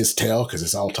guess it is tell because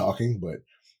it's all talking, but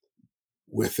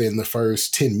within the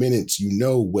first 10 minutes,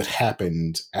 what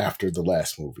happened after the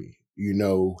last movie.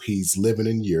 He's living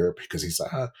in Europe because he's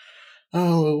like,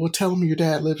 well, tell him your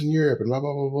dad lives in Europe and blah,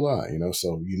 blah, blah, blah, blah.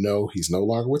 So, he's no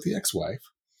longer with the ex-wife.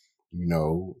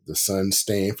 The son's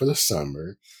staying for the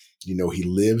summer. He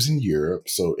lives in Europe.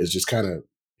 So it's just kind of,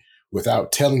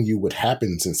 without telling you what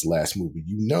happened since the last movie,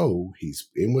 he's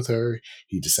in with her.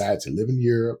 He decided to live in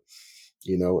Europe,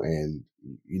 and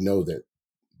that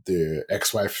the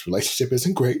ex-wife's relationship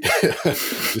isn't great.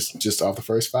 just off the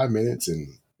first 5 minutes.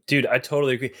 And dude, I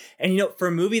totally agree. And for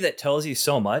a movie that tells you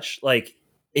so much, like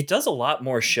it does a lot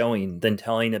more showing than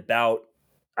telling about,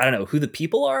 I don't know, who the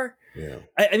people are. Yeah.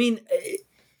 I mean,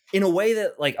 in a way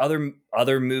that like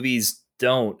other movies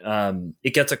don't.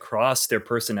 It gets across their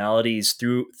personalities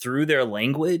through their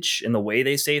language and the way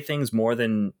they say things more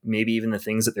than maybe even the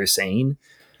things that they're saying.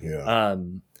 Yeah.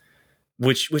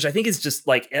 Which I think is just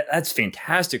like, that's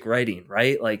fantastic writing,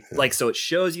 right? Like, so it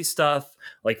shows you stuff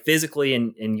like physically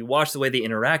and you watch the way they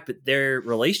interact, but their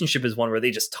relationship is one where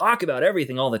they just talk about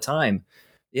everything all the time.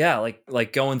 Yeah.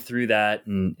 Like going through that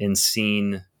and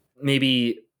seeing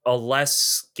maybe a less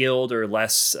skilled or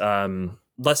less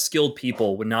skilled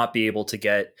people would not be able to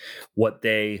get what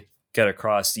they get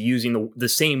across using the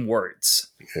same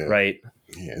words. Yeah. Right.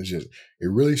 Yeah. It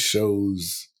really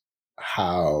shows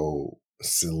how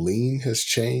Celine has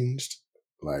changed.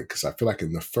 Like, because I feel like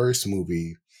in the first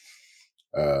movie,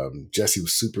 Jessie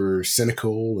was super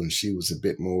cynical and she was a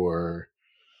bit more,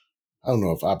 I don't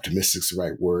know if optimistic's the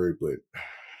right word, but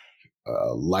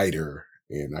lighter.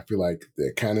 And I feel like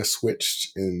that kind of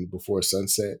switched in Before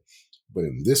Sunset. But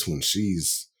in this one, she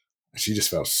just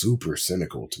felt super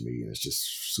cynical to me. And it's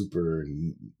just super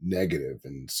negative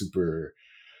and super,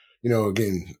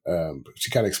 again, she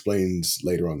kind of explains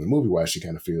later on in the movie why she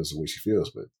kind of feels the way she feels.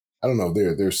 But I don't know,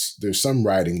 there's some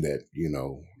writing that,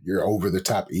 you're over the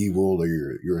top evil or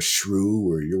you're a shrew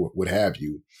or you're what have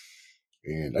you.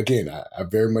 And again, I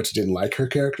very much didn't like her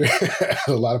character at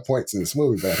a lot of points in this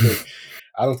movie, but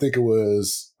I don't think it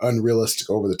was unrealistic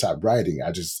over the top writing.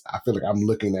 I feel like I'm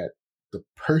looking at the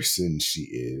person she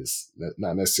is,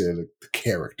 not necessarily the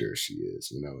character she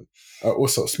is,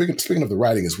 Also, speaking of the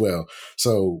writing as well,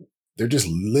 so they're just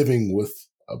living with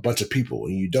a bunch of people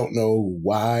and you don't know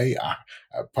why.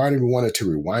 Part of me wanted to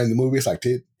rewind the movie. It's like,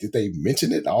 did they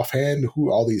mention it offhand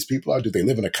who all these people are? Do they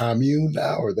live in a commune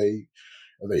now? Are they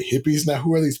hippies now?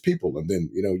 Who are these people? And then,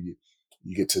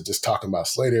 you get to just talking about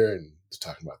Slater and just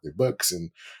talking about their books.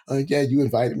 And yeah, you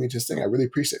invited me to this thing. I really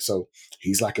appreciate it. So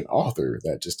he's like an author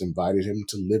that just invited him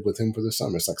to live with him for the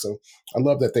summer. It's like, so I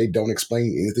love that they don't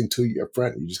explain anything to you up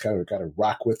front. You just kind of got to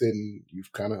rock with it and you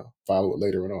kind of follow it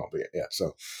later on. But yeah,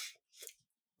 so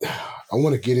I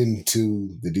want to get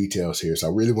into the details here. So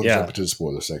I really want to jump into the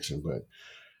spoiler section,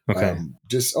 but okay.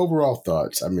 Just overall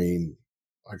thoughts. I mean,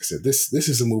 like I said, this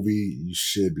is a movie you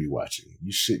should be watching.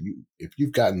 If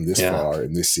you've gotten this far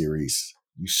in this series,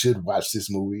 you should watch this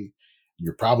movie.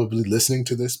 You're probably listening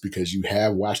to this because you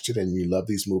have watched it and you love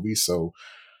these movies. So,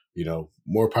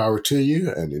 more power to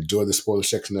you and enjoy the spoiler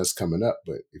section that's coming up.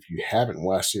 But if you haven't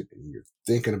watched it and you're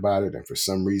thinking about it and for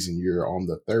some reason you're on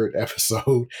the third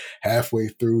episode halfway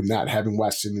through not having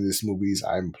watched any of these movies,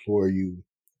 I implore you,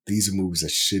 these are movies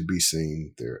that should be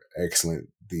seen. They're excellent.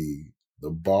 The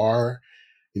bar,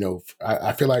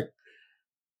 I feel like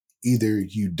either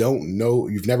you don't know,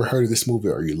 you've never heard of this movie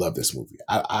or you love this movie.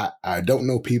 I don't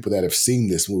know people that have seen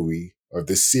this movie or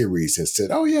this series has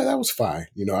said, oh yeah, that was fine.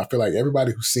 I feel like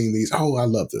everybody who's seen these, oh, I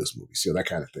love those movies, that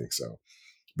kind of thing. So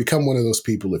become one of those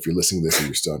people if you're listening to this and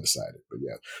you're still undecided. But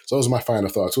yeah, so those are my final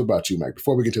thoughts. What about you, Mike?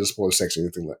 Before we get to the spoiler section,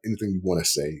 anything you want to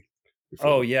say?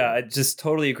 Oh yeah, I just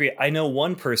totally agree. I know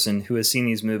one person who has seen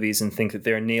these movies and think that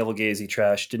they're navel-gazing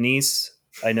trash. Denise,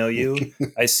 I know you.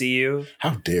 I see you.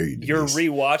 How dare you, Denise? You're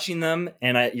rewatching them,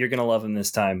 and you're gonna love them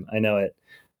this time. I know it.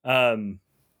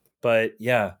 But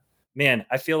yeah, man,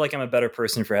 I feel like I'm a better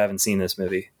person for having seen this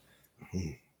movie.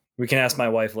 Mm-hmm. We can ask my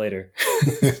wife later.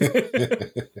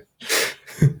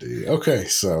 Okay,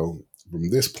 so from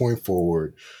this point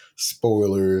forward,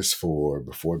 spoilers for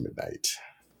Before Midnight.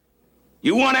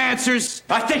 You want answers?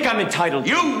 I think I'm entitled.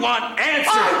 You want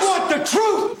answers? I want the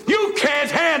truth! You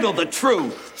can't handle the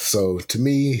truth! So to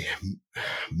me,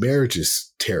 marriage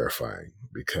is terrifying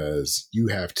because you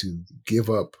have to give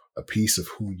up a piece of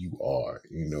who you are.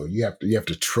 You have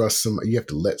to trust somebody. You have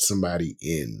to let somebody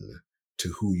in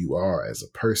to who you are as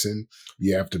a person.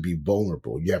 You have to be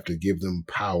vulnerable. You have to give them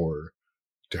power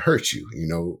to hurt you.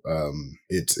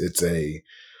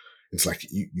 It's like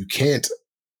you can't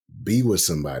be with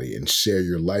somebody and share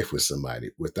your life with somebody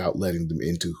without letting them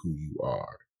into who you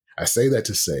are. I say that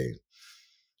to say,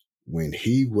 when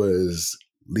he was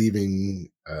leaving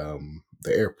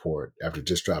the airport after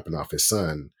just dropping off his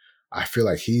son, I feel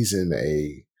like he's in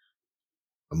a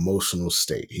emotional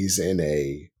state. He's in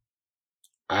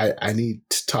I need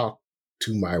to talk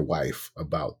to my wife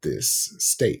about this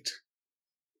state.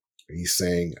 He's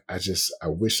saying, I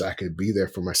wish I could be there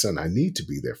for my son. I need to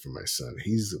be there for my son.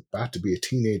 He's about to be a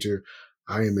teenager.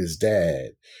 I am his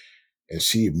dad. And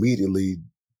she immediately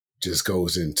just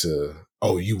goes into,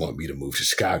 oh, you want me to move to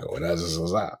Chicago. And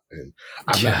and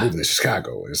I'm not moving to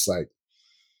Chicago. And it's like,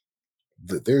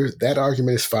 that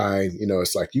argument is fine.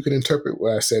 It's like, you can interpret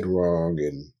what I said wrong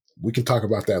and we can talk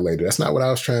about that later. That's not what I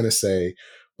was trying to say,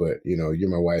 but you're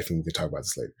my wife and we can talk about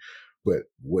this later. But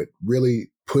what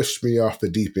really pushed me off the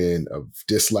deep end of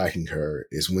disliking her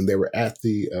is when they were at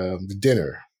the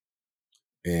dinner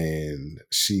and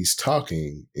she's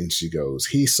talking and she goes,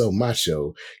 he's so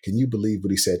macho. Can you believe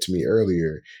what he said to me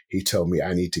earlier? He told me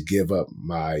I need to give up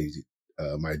my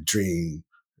dream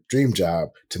job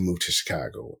to move to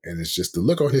Chicago. And it's just the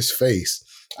look on his face.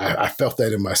 I felt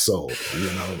that in my soul.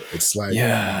 It's like,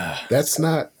 that's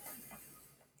not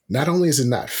only is it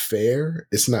not fair,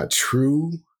 it's not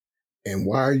true. And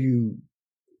why are you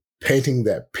painting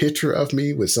that picture of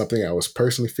me with something I was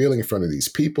personally feeling in front of these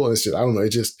people? It's just, I don't know.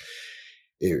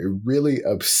 it really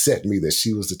upset me that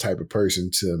she was the type of person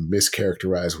to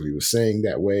mischaracterize what he was saying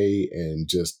that way. And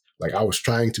just like, I was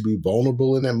trying to be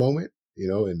vulnerable in that moment,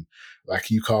 and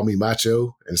like you call me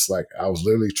macho. And it's like, I was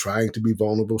literally trying to be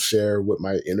vulnerable, share what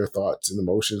my inner thoughts and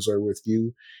emotions are with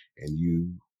you. And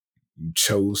you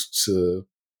chose to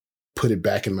put it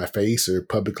back in my face or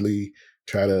publicly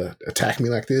try to attack me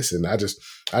like this. And I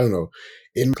don't know,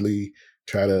 inwardly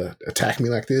try to attack me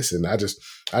like this. And I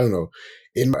don't know.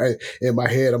 In my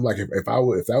head, I'm like, if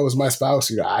that was my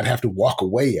spouse, I'd have to walk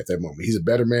away at that moment. He's a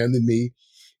better man than me.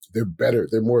 They're better.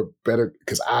 They're more better,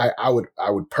 because I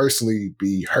would personally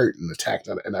be hurt and attacked,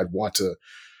 and I'd want to,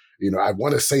 I'd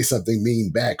want to say something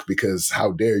mean back, because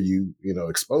how dare you,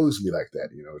 expose me like that,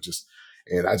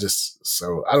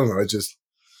 so I don't know. It just,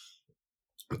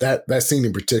 that scene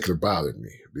in particular bothered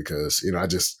me, because,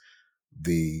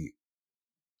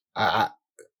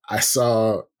 I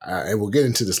saw, and we'll get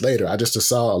into this later, I just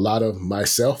saw a lot of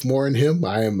myself more in him.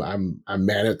 I'm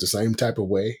mad at the same type of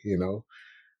way,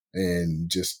 and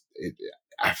just,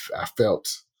 I felt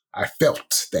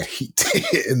that heat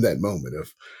in that moment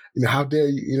of, how dare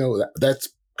you, that's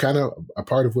kind of a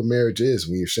part of what marriage is.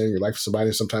 When you're sharing your life with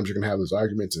somebody, sometimes you're going to have those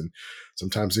arguments, and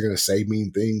sometimes they're going to say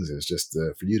mean things. And it's just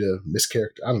for you to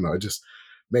mischaracter. I don't know. It just,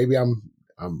 maybe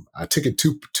I took it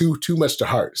too much to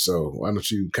heart. So why don't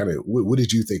you kind of, what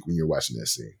did you think when you're watching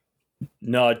this scene?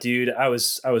 No, dude, I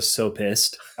was so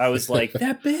pissed. I was like,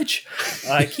 that bitch.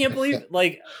 I can't believe,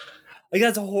 like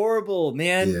that's horrible,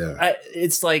 man. Yeah.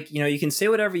 It's like, you can say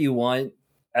whatever you want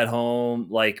at home,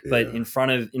 but in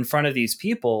front of these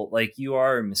people, like, you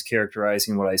are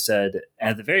mischaracterizing what I said,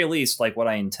 at the very least, like what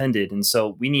I intended. And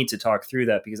so we need to talk through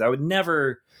that, because I would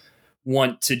never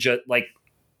want to just like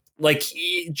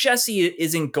Jesse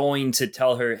isn't going to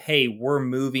tell her, hey, we're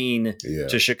moving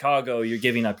to Chicago, you're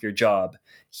giving up your job.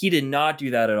 He did not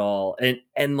do that at all.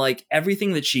 And like,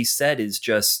 everything that she said is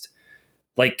just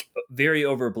like very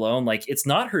overblown. Like, it's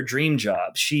not her dream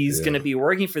job. She's going to be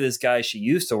working for this guy she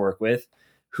used to work with,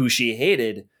 who she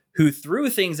hated, who threw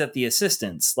things at the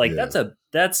assistants. Like, that's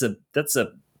a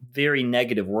very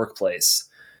negative workplace.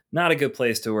 Not a good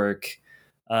place to work.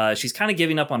 She's kind of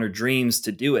giving up on her dreams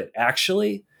to do it,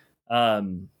 actually.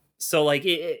 So like,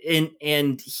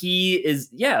 and he is,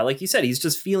 like you said,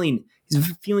 he's feeling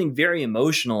very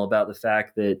emotional about the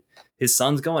fact that his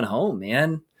son's going home,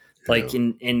 man. Like,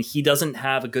 and he doesn't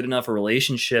have a good enough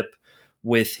relationship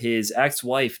with his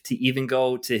ex-wife to even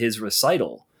go to his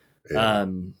recital.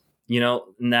 And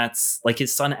that's like,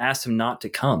 his son asked him not to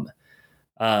come,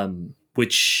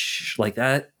 which, like,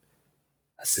 that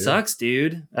sucks,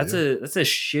 dude. That's a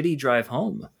shitty drive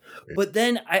home. But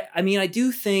then I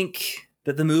do think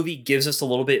that the movie gives us a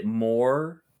little bit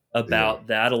more about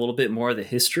that, a little bit more of the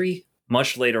history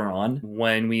much later on,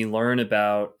 when we learn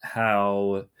about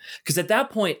how, because at that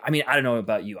point, I don't know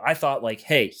about you, I thought like,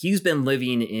 hey, he's been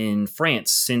living in France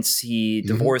since he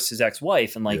divorced his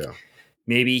ex-wife, and like,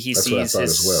 maybe he sees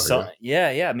his son.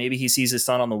 Maybe he sees his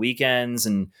son on the weekends,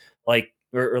 and like,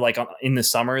 or like in the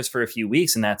summers for a few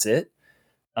weeks, and that's it.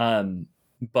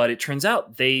 But it turns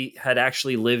out they had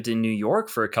actually lived in New York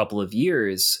for a couple of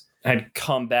years, had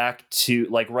come back to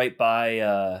like right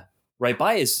by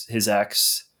his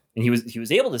ex, and he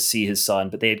was able to see his son,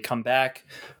 but they had come back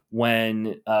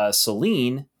when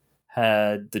Celine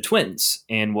had the twins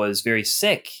and was very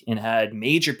sick and had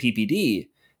major PPD,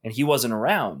 and he wasn't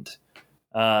around.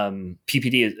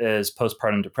 PPD is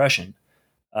postpartum depression.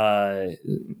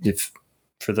 If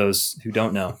for those who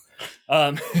don't know.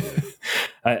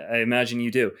 I imagine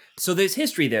you do. So there's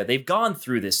history there. They've gone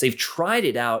through this. They've tried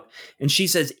it out. And she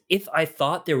says, if I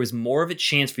thought there was more of a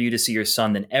chance for you to see your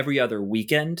son than every other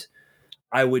weekend,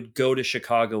 I would go to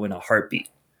Chicago in a heartbeat.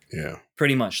 Yeah.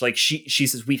 Pretty much. Like, she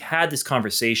says, we've had this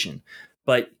conversation,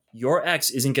 but your ex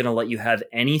isn't going to let you have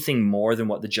anything more than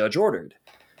what the judge ordered.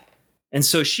 And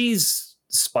so she's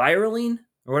spiraling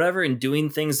or whatever and doing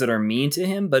things that are mean to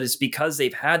him, but it's because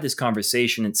they've had this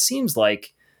conversation, it seems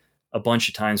like, a bunch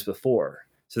of times before.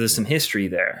 So there's some history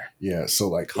there. Yeah. So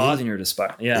like, causing her to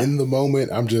spiral. Yeah. In the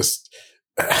moment, I'm just,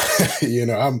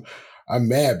 I'm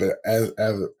mad, but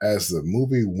as the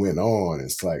movie went on,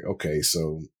 it's like, okay,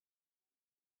 so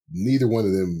neither one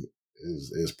of them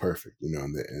is perfect,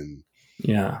 and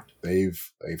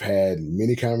they've had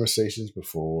many conversations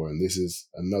before, and this is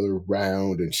another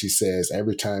round. And she says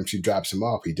every time she drops him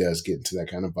off, he does get into that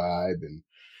kind of vibe. And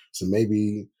so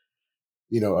maybe,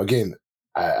 again,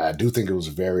 I do think it was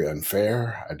very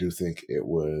unfair. I do think it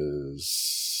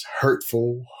was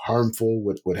hurtful, harmful,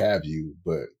 what have you.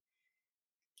 But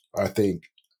I think,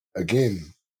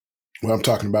 again, when I'm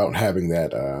talking about having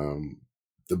that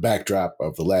the backdrop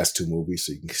of the last two movies,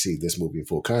 so you can see this movie in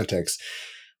full context.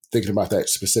 Thinking about that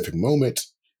specific moment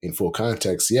in full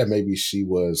context, yeah, maybe she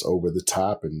was over the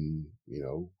top and,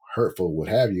 hurtful, what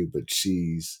have you, but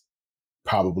she's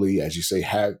probably, as you say,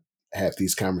 had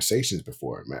these conversations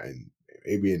before, man. And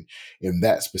maybe in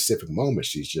that specific moment,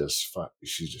 she's just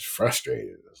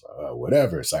frustrated. It's like,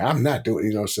 whatever. It's like, I'm not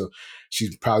doing, so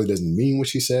she probably doesn't mean what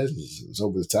she says. It's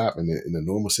over the top. And in a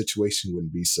normal situation,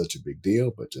 wouldn't be such a big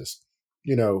deal, but just,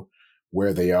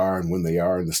 where they are and when they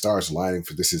are and the stars aligning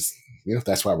for this is,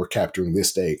 that's why we're capturing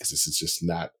this day, because this is just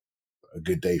not a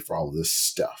good day for all of this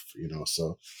stuff,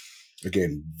 So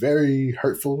again, very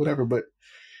hurtful, whatever, but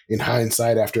in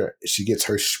hindsight, after she gets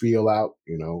her spiel out,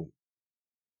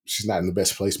 she's not in the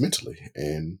best place mentally.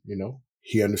 And,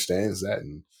 he understands that.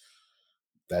 And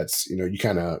that's, you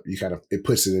kind of, it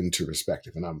puts it into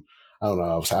perspective. And I don't know,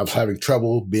 I was having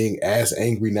trouble being as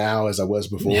angry now as I was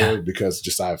before, because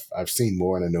just I've seen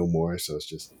more and I know more. So it's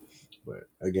just, but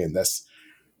again, that's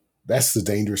the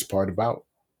dangerous part about,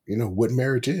 what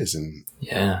marriage is. And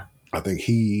yeah, I think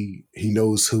he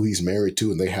knows who he's married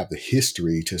to, and they have the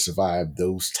history to survive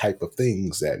those type of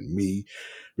things that me,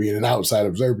 being an outside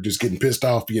observer, just getting pissed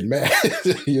off, being mad,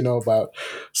 about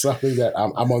something that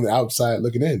I'm on the outside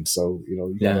looking in. So,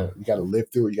 you gotta live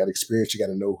through it. You gotta experience, you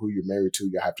gotta know who you're married to.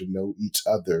 You have to know each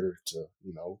other to,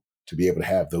 to be able to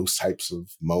have those types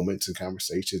of moments and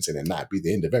conversations and it not be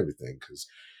the end of everything, because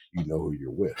you know who you're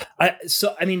with.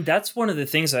 That's one of the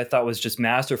things I thought was just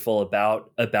masterful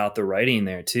about the writing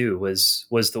there too, was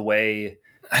the way.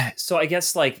 So I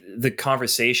guess like the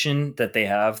conversation that they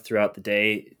have throughout the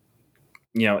day,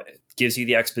 gives you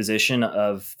the exposition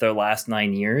of their last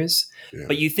 9 years,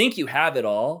 but you think you have it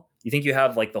all. You think you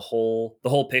have like the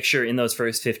whole picture in those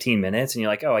first 15 minutes, and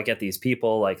you're like, oh, I get these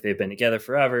people, like they've been together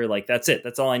forever. Like that's it.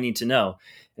 That's all I need to know.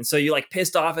 And so you're like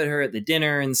pissed off at her at the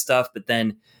dinner and stuff, but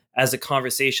then as the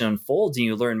conversation unfolds and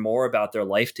you learn more about their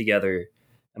life together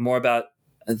and more about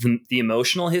the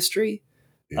emotional history,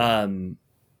 you're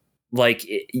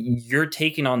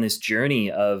taking on this journey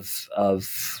of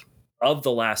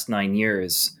the last 9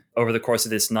 years over the course of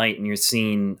this night. And you're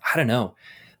seeing, I don't know,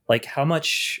 like how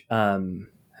much,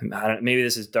 maybe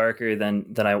this is darker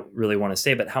than I really want to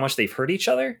say, but how much they've hurt each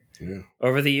other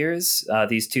over the years.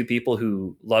 These two people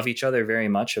who love each other very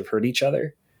much have hurt each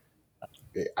other.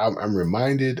 I'm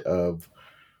reminded of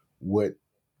what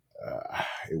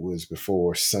it was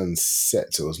before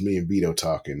sunset. So it was me and Vito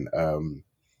talking.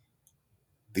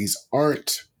 These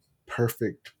aren't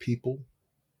perfect people.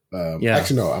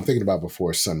 Actually, no, I'm thinking about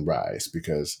before sunrise,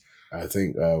 because I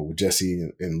think with Jesse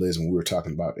and Liz, when we were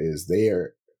talking about, is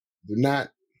they're not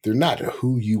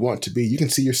who you want to be. You can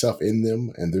see yourself in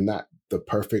them, and they're not the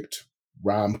perfect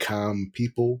rom-com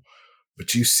people,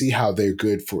 but you see how they're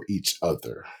good for each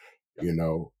other.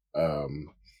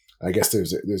 I guess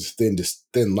there's a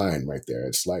thin line right there.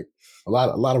 It's like a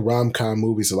lot of rom-com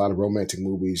movies, a lot of romantic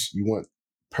movies. You want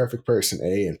perfect person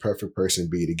A and perfect person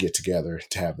B to get together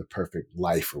to have the perfect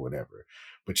life or whatever.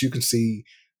 But you can see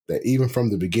that even from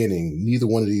the beginning, neither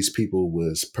one of these people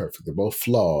was perfect. They're both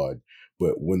flawed,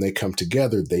 but when they come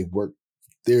together, they work.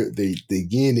 The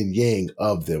yin and yang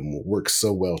of them work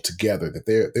so well together that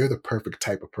they're the perfect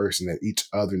type of person that each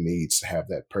other needs to have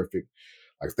that perfect.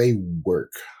 Like they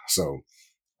work. So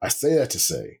I say that to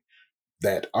say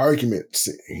that arguments,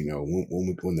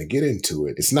 when they get into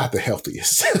it, it's not the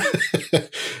healthiest.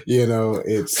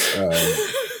 It's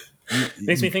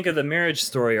makes me think of the Marriage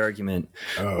Story argument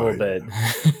a little bit.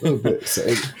 A little bit.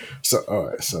 So all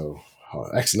right. So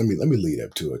actually, let me lead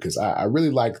up to it, because I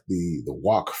really like the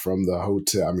walk from the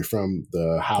hotel. I mean, from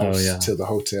the house to the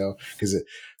hotel, because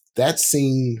that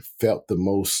scene felt the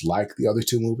most like the other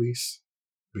two movies.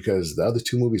 Because the other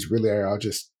two movies really are all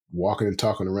just walking and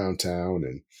talking around town.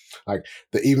 And like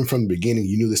even from the beginning,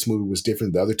 you knew this movie was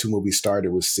different. The other two movies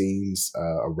started with scenes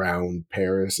around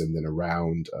Paris and then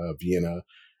around Vienna.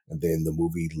 And then the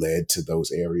movie led to those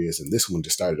areas. And this one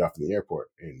just started off in the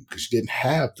airport. And because you didn't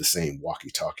have the same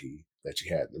walkie-talkie that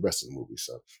you had in the rest of the movie.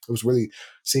 So it was really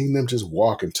seeing them just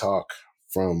walk and talk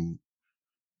from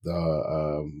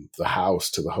the house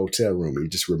to the hotel room.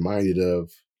 It just reminded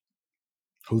of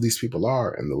who these people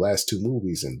are in the last two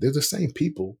movies, and they're the same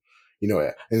people,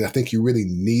 and I think you really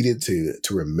needed to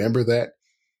remember that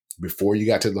before you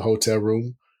got to the hotel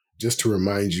room, just to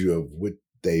remind you of what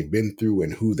they've been through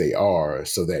and who they are,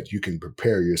 so that you can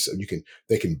prepare yourself.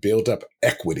 They can build up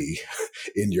equity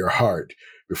in your heart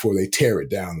before they tear it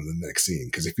down in the next scene.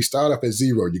 Because if you start off at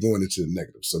zero, you're going into the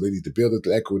negative. So they need to build up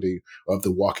the equity of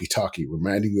the walkie-talkie,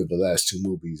 reminding you of the last two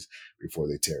movies before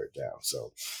they tear it down.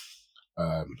 So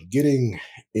getting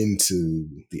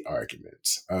into the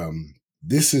arguments.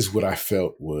 this is what I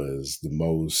felt was the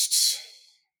most,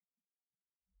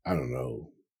 I don't know.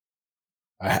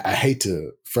 I hate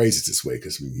to phrase it this way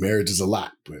because marriage is a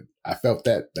lot, but I felt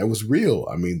that was real.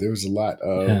 I mean, there was a lot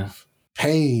of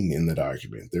pain in that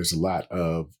argument. There's a lot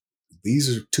of,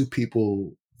 these are two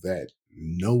people that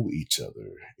know each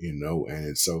other,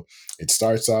 and so it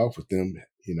starts off with them,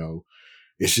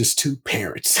 it's just two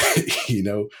parents,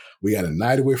 we got a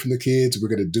night away from the kids. We're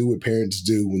going to do what parents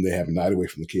do when they have a night away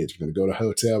from the kids. We're going to go to a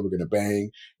hotel, we're going to bang,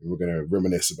 and we're going to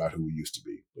reminisce about who we used to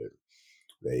be. But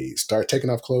they start taking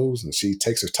off clothes and she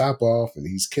takes her top off and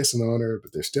he's kissing on her,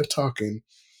 but they're still talking.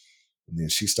 And then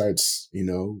she starts,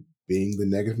 being the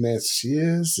negative Nancy she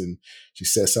is. And she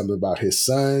says something about his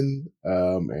son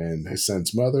and his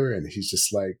son's mother. And he's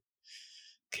just like,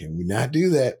 can we not do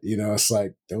that? It's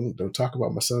like, don't talk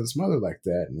about my son's mother like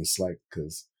that. And it's like,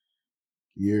 because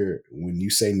when you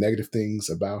say negative things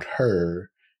about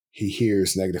her, he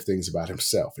hears negative things about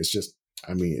himself. It's just,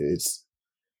 it's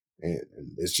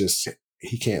just,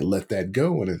 he can't let that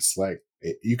go. And it's like,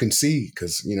 you can see,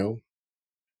 because,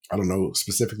 I don't know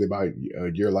specifically about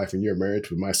your life and your marriage.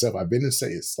 With myself, I've been to say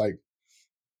it's like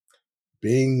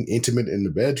being intimate in the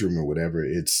bedroom or whatever.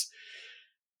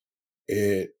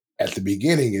 At the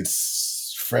beginning,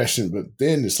 it's fresh, but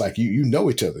then it's like you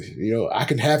know each other. I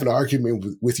can have an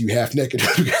argument with you half naked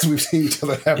because we've seen each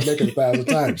other half naked 1,000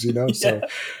 times. Yeah. So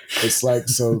it's like,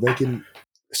 so they can.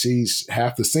 She's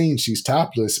half the scene. She's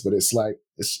topless, but it's like,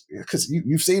 it's because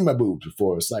you've seen my boobs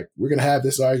before. It's like, we're gonna have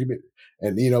this argument.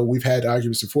 And, we've had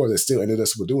arguments before that still ended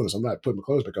us with doing this. I'm not putting my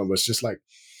clothes back on, but it's just like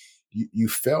you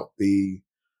felt the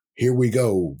here we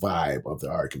go vibe of the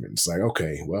argument. It's like,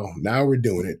 okay, well, now we're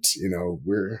doing it.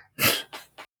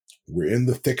 We're in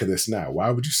the thick of this now. Why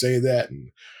would you say that?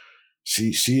 And she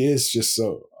is just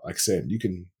so, like I said,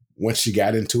 once she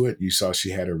got into it, you saw she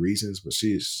had her reasons, but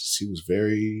she was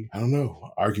very, I don't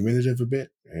know, argumentative a bit.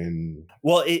 And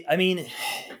well,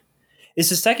 it's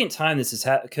the second time this has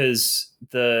happened because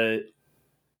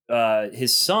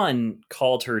his son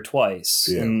called her twice,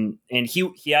 and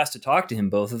he asked to talk to him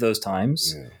both of those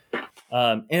times.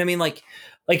 Yeah. And like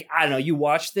I don't know, you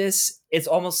watch this, it's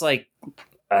almost like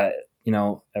every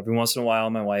once in a while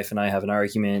my wife and I have an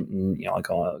argument, and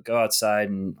I'll go outside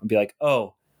and I'll be like,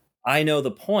 oh, I know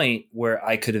the point where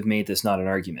I could have made this not an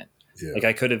argument. Yeah. Like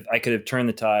I could have turned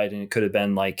the tide, and it could have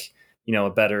been like a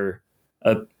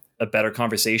better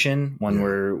conversation, one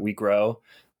where we grow.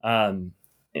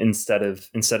 Instead of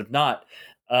not.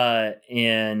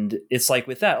 And it's like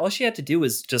with that, all she had to do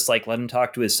was just like let him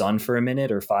talk to his son for a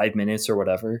minute or 5 minutes or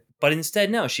whatever. But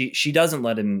instead, no, she doesn't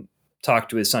let him talk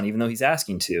to his son, even though he's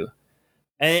asking to.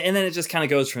 And then it just kind of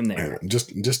goes from there. And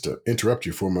just to interrupt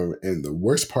you for a moment. And the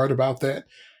worst part about that,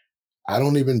 I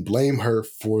don't even blame her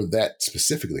for that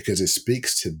specifically, because it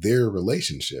speaks to their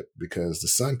relationship, because the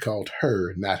son called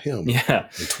her, not him,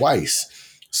 and twice.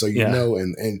 So,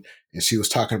 and she was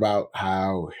talking about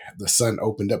how the son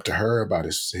opened up to her about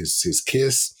his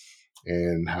kiss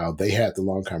and how they had the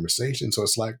long conversation. So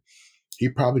it's like, he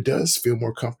probably does feel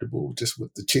more comfortable just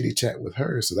with the chitty chat with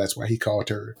her. So that's why he called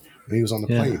her when he was on the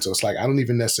plane. So it's like, I don't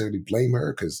even necessarily blame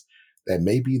her, because that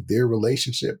may be their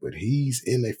relationship, but he's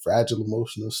in a fragile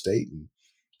emotional state. And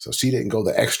so she didn't go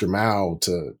the extra mile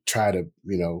to try to,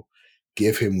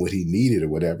 give him what he needed or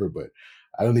whatever. But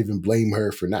I don't even blame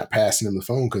her for not passing him the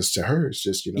phone, because to her, it's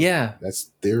just,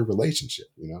 that's their relationship,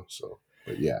 so,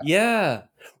 but yeah. Yeah.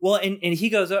 Well, and he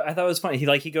goes, I thought it was funny.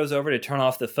 He goes over to turn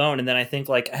off the phone. And then I think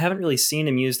I haven't really seen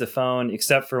him use the phone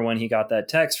except for when he got that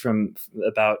text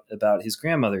about his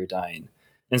grandmother dying.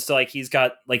 And so he's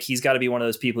got to be one of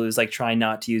those people who's trying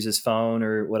not to use his phone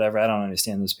or whatever. I don't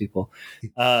understand those people.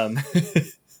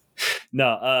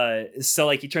 No. So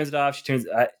he turns it off, she turns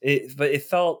but it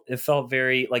felt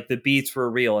very the beats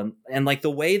were real, and the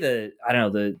way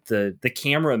the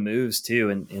camera moves too.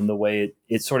 And in the way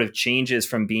it sort of changes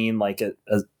from being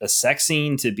a sex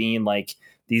scene to being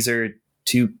these are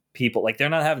two people, they're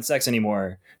not having sex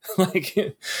anymore.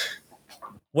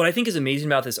 What I think is amazing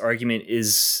about this argument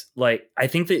is I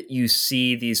think that you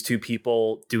see these two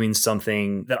people doing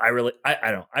something that I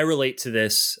relate to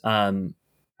this.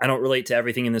 I don't relate to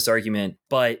everything in this argument,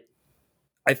 but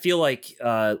I feel like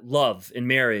love and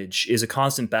marriage is a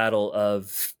constant battle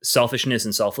of selfishness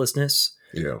and selflessness.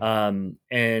 Yeah.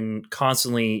 And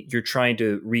constantly you're trying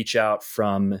to reach out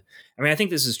from, I think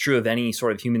this is true of any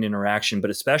sort of human interaction, but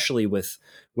especially with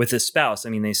a spouse.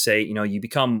 They say, you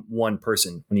become one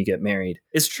person when you get married.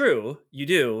 It's true. You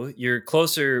do. You're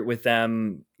closer with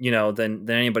them, than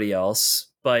anybody else,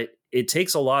 but it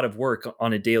takes a lot of work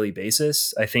on a daily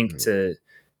basis, I think, to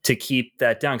to keep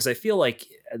that down, because I feel like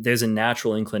there's a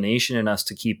natural inclination in us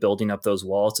to keep building up those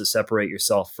walls to separate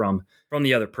yourself from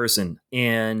the other person.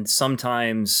 And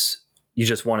sometimes you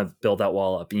just want to build that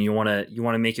wall up, and you want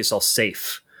to make yourself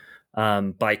safe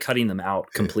by cutting them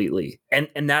out completely.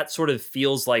 And that sort of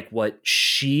feels like what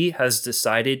she has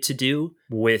decided to do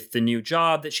with the new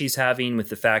job that she's having, with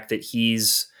the fact that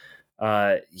he's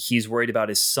worried about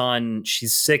his son.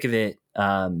 She's sick of it.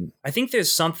 I think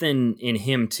there's something in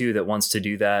him too that wants to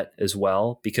do that as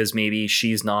well, because maybe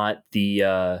she's not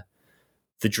the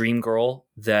dream girl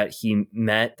that he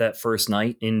met that first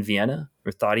night in Vienna,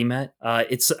 or thought he met. I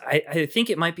think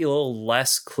it might be a little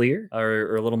less clear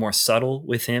or a little more subtle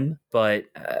with him, but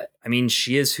I mean,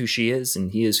 she is who she is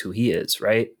and he is who he is,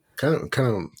 right? Kind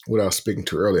of what I was speaking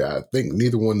to earlier. I think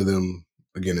neither one of them,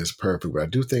 again, is perfect, but I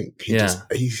do think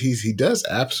he does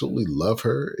absolutely love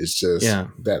her. It's just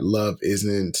that love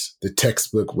isn't the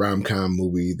textbook rom-com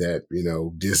movie that,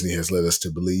 Disney has led us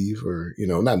to believe, or,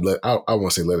 I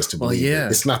won't say led us to believe.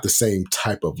 It's not the same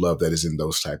type of love that is in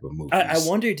those type of movies. I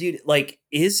wonder, dude, like,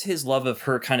 is his love of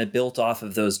her kind of built off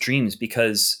of those dreams?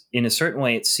 Because in a certain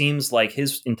way, it seems like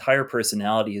his entire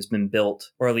personality has been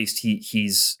built, or at least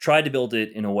he's tried to build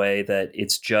it in a way that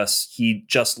he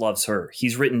just loves her.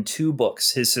 He's written 2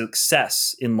 books. His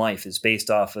success in life is based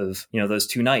off of, those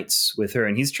 2 nights with her.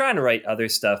 And he's trying to write other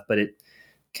stuff, but it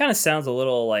kind of sounds a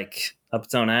little like up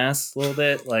its own ass, a little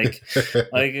bit, like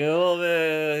like a little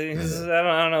bit.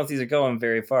 I don't know if these are going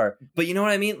very far, but you know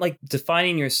what I mean? Like,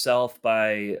 defining yourself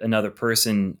by another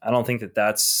person, I don't think that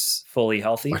that's fully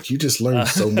healthy. Like, you just learned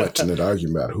so much in that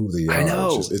argument about who they are. I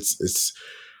know.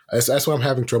 That's why I'm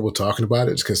having trouble talking about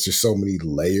it, because there's so many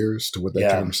layers to what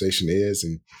that conversation is.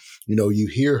 And, you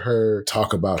hear her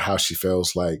talk about how she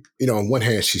feels like, on one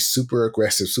hand, she's super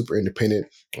aggressive, super independent.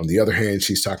 On the other hand,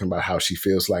 she's talking about how she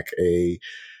feels like a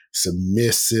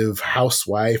submissive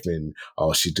housewife, and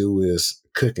all she do is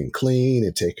cook and clean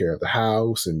and take care of the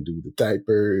house and do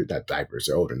the not diapers,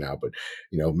 they're older now, but,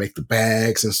 make the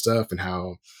bags and stuff, and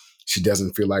how she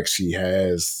doesn't feel like she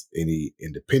has any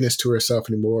independence to herself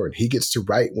anymore. And he gets to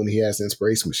write when he has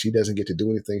inspiration, but she doesn't get to do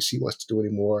anything she wants to do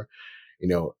anymore.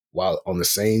 While on the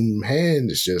same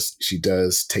hand, it's just she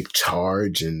does take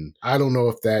charge. And I don't know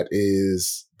if that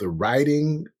is the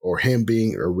writing or him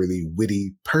being a really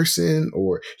witty person,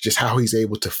 or just how he's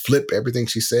able to flip everything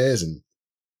she says. And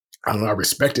I don't know, I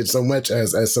respect it so much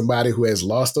as somebody who has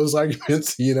lost those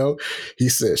arguments. He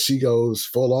says, she goes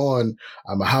full on,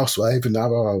 I'm a housewife and blah,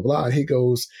 blah, blah, blah. And he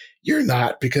goes, you're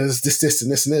not, because this,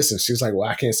 and this, and this. And she's like, well,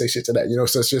 I can't say shit to that.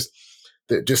 So it's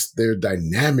just their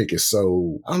dynamic is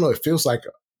so, I don't know, it feels like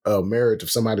a marriage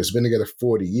of somebody that's been together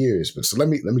 40 years. But so let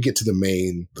me get to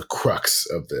the crux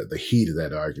of the heat of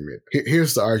that argument.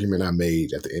 Here's the argument I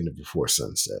made at the end of Before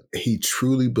Sunset. He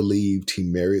truly believed he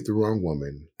married the wrong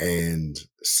woman, and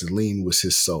Celine was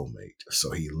his soulmate.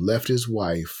 So he left his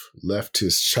wife, left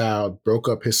his child, broke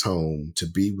up his home to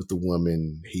be with the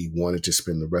woman he wanted to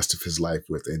spend the rest of his life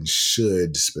with and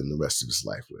should spend the rest of his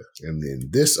life with. And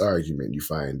then this argument, you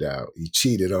find out he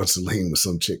cheated on Celine with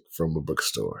some chick from a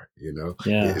bookstore,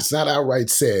 Yeah. It's not outright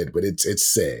said, but it's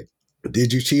said.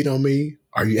 Did you cheat on me?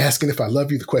 Are you asking if I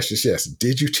love you? The question is yes.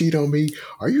 Did you cheat on me?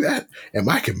 Am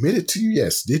I committed to you?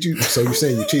 Yes. Did you? So you're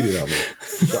saying you cheated on me.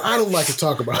 So I don't like to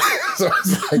talk about it. So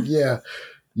it's like, yeah,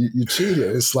 you cheated.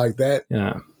 It's like that.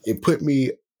 Yeah. It put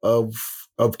me of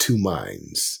 2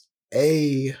 minds.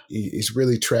 A, he's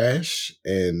really trash,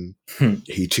 and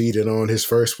he cheated on his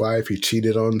first wife. He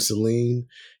cheated on Celine.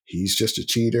 He's just a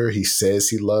cheater. He says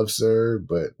he loves her,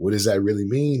 but what does that really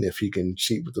mean if he can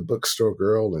cheat with the bookstore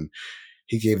girl? And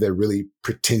he gave that really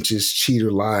pretentious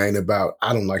cheater line about,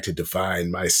 I don't like to define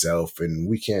myself and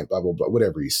we can't blah, blah, blah,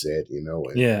 whatever he said, and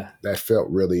that felt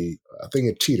really a thing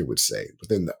a cheater would say. But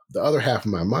then the other half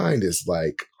of my mind is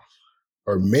like,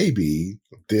 or maybe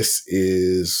this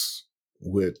is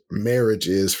what marriage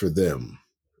is for them.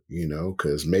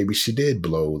 Because maybe she did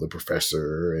blow the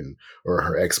professor or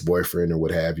her ex-boyfriend or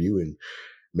what have you. And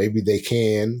maybe they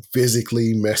can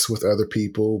physically mess with other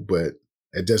people, but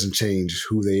it doesn't change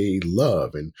who they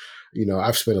love. And,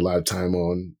 I've spent a lot of time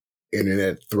on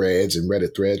internet threads and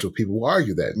Reddit threads where people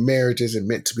argue that marriage isn't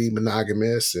meant to be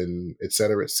monogamous and et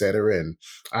cetera, et cetera. And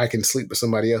I can sleep with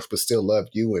somebody else, but still love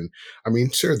you. And I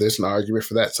mean, sure, there's an argument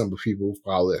for that. Some people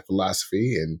follow that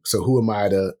philosophy. And so who am I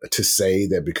to say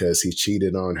that because he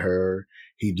cheated on her,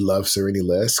 he loves her any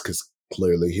less? Because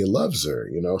clearly he loves her,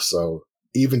 So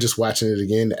even just watching it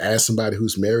again, as somebody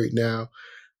who's married now,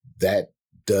 that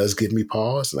does give me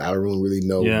pause. And I don't really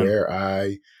know where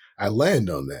I land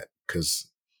on that, because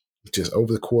just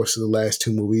over the course of the last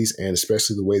 2 movies, and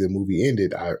especially the way the movie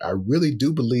ended, I really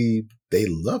do believe they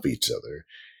love each other.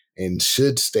 and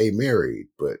should stay married,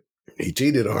 but he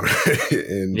cheated on her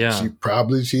and Yeah. she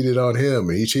probably cheated on him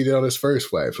and he cheated on his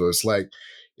first wife. So it's like,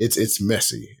 it's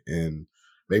messy, and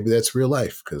maybe that's real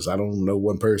life, because I don't know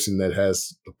one person that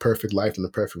has the perfect life and the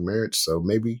perfect marriage. So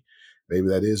maybe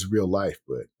that is real life.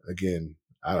 But again,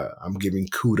 I'm giving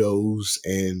kudos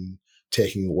and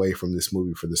taking away from this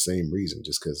movie for the same reason,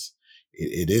 just because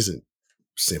it isn't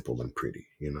simple and pretty,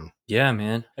 you know? Yeah,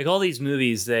 man. Like all these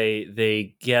movies,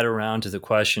 they get around to the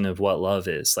question of what love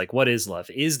is. Like, what is love?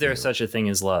 Is there such a thing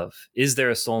as love? Is there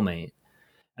a soulmate?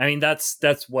 I mean, that's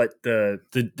what the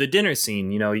dinner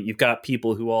scene, you know, you've got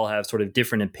people who all have sort of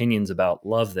different opinions about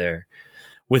love there,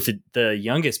 with the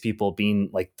youngest people being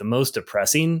like the most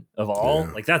depressing of all.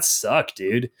 Yeah. Like, that sucked,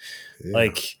 dude. Yeah.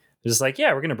 Like, just like,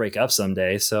 yeah, we're going to break up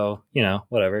someday. So, you know,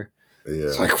 whatever. Yeah.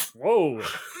 It's like, whoa,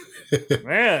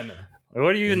 man,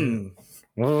 what are you even,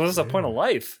 what's the point of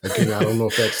life? Again, I don't know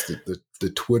if that's the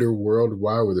Twitter world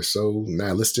where they're so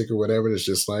nihilistic or whatever. It's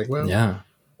just like, well, Yeah.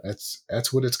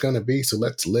 That's what it's going to be. So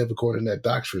let's live according to that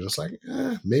doctrine. It's like,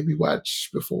 maybe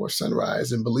watch Before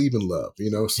Sunrise and believe in love,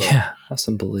 you know? So Yeah, have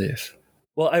some belief.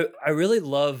 Well, I really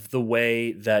love the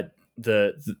way that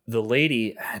the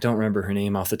lady, I don't remember her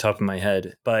name off the top of my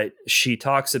head, but she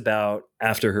talks about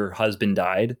after her husband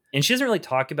died, and she doesn't really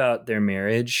talk about their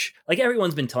marriage. Like,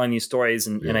 everyone's been telling these stories,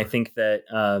 and I think that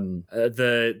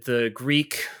the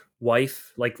Greek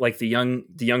wife, like the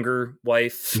younger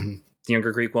wife, the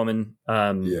younger Greek woman,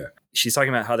 she's talking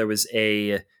about how there was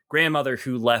a grandmother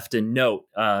who left a note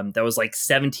that was like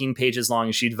 17 pages long,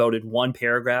 and she devoted one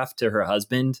paragraph to her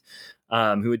husband,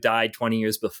 who had died 20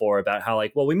 years before, about how,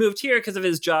 like, well, we moved here because of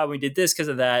his job, we did this because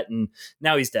of that, and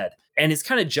now he's dead. And it's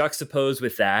kind of juxtaposed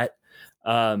with that,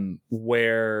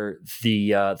 where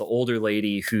the older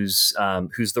lady who's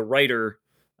the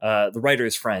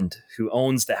writer's friend who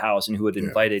owns the house and who had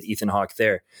invited Ethan Hawke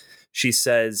there. She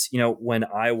says, you know, when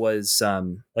I was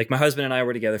like, my husband and I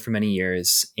were together for many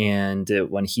years, and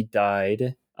when he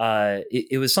died,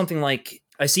 it was something like,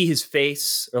 I see his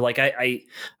face, or like I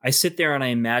sit there and I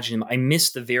imagine him. I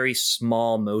miss the very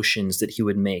small motions that he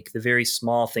would make, the very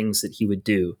small things that he would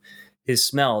do, his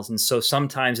smells. And so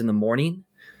sometimes in the morning,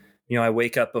 you know, I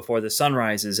wake up before the sun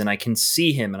rises and I can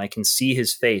see him and I can see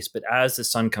his face. But as the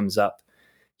sun comes up,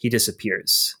 he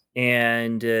disappears.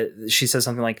 And she says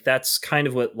something like, that's kind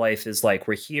of what life is like.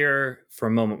 We're here for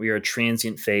a moment. We are a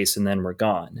transient face, and then we're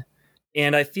gone.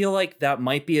 And I feel like that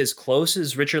might be as close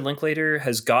as Richard Linklater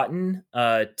has gotten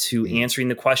to answering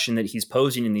the question that he's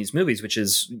posing in these movies, which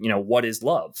is, you know, what is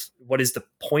love? What is the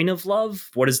point of love?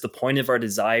 What is the point of our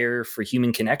desire for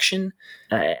human connection?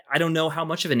 I don't know how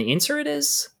much of an answer it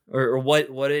is, or what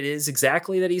it is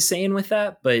exactly that he's saying with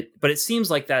that. But it seems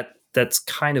like that's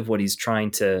kind of what he's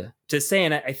trying to say.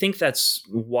 And I think that's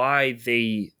why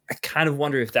I kind of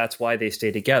wonder if that's why they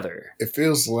stay together. it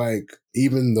feels like,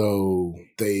 even though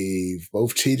they've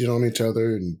both cheated on each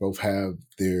other and both have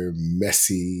their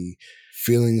messy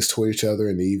feelings toward each other,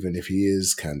 and even if he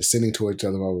is condescending toward each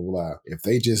other, blah, blah, blah, if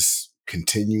they just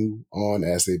continue on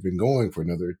as they've been going for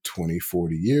another 20,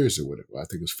 40 years or whatever, I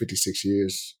think it was 56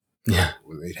 years. Yeah.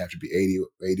 They'd have to be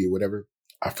 80 or whatever.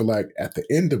 I feel like at the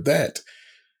end of that,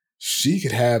 she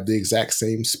could have the exact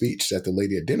same speech that the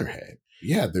lady at dinner had.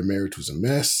 Yeah, their marriage was a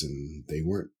mess and they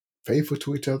weren't faithful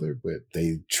to each other, but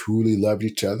they truly loved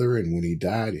each other. And when he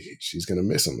died, she's going to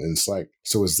miss him. And it's like,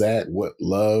 so is that what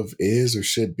love is or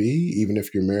should be, even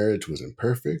if your marriage was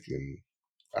imperfect? And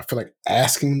I feel like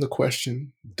asking the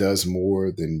question does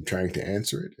more than trying to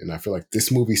answer it. And I feel like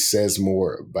this movie says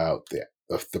more about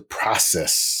the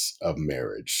process of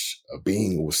marriage, of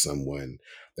being with someone.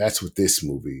 That's what this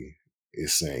movie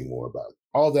is saying more about.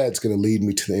 All that's going to lead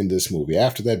me to the end of this movie.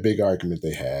 After that big argument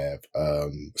they have,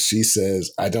 she says,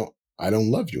 I don't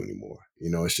love you anymore. You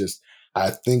know, it's just, I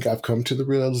think I've come to the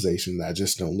realization that I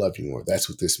just don't love you anymore. That's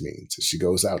what this means. She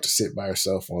goes out to sit by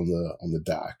herself on the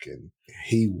dock, and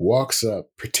he walks up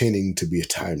pretending to be a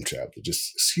time traveler.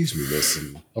 Just, excuse me, miss,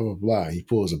 and blah, blah, blah. He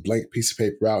pulls a blank piece of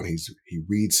paper out, and he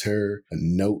reads her a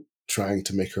note trying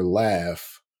to make her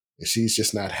laugh. And she's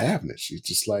just not having it. She's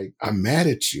just like, I'm mad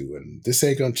at you, and this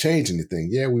ain't going to change anything.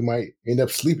 Yeah, we might end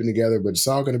up sleeping together, but it's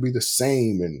all going to be the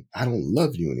same, and I don't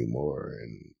love you anymore.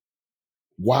 And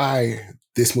why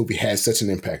this movie has such an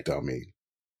impact on me,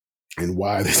 and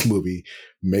why this movie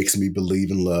makes me believe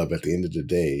in love at the end of the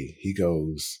day. He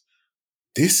goes,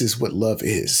 this is what love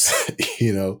is.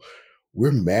 You know,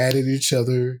 we're mad at each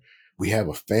other. We have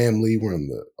a family. We're in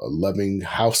a loving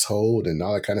household and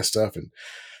all that kind of stuff. And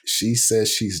she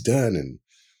says she's done, and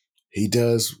he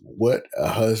does what a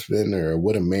husband or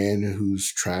what a man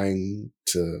who's trying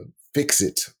to fix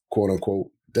it, quote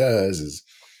unquote, does, is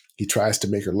He tries to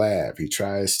make her laugh. He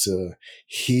tries to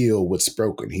heal what's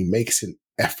broken. He makes an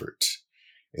effort,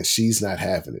 and she's not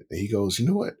having it. And he goes, you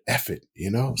know what? Eff it.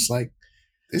 It's like,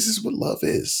 this is what love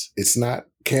is. It's not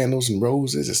candles and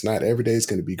roses. It's not every day is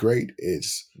going to be great.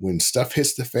 It's when stuff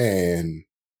hits the fan,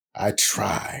 I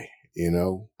try,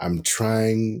 I'm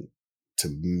trying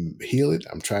to heal it.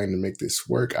 I'm trying to make this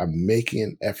work. I'm making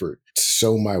an effort to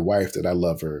show my wife that I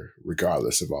love her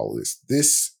regardless of all this.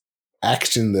 This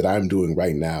action that I'm doing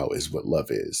right now is what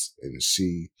love is. And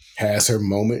she has her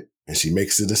moment and she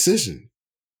makes a decision.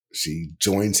 She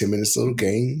joins him in this little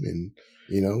game and,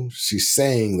 she's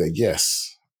saying that,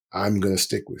 yes, I'm going to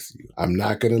stick with you. I'm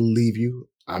not going to leave you.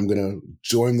 I'm going to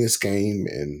join this game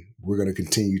and we're going to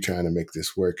continue trying to make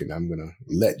this work and I'm going to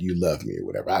let you love me or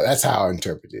whatever. That's how I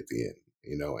interpret it at the end,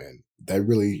 and that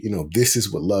really, this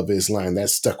is what love is line that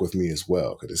stuck with me as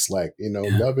well. Cause it's like,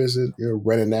 love isn't,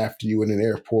 running after you in an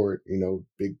airport,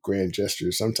 big grand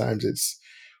gesture. Sometimes it's,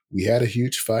 we had a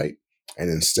huge fight. And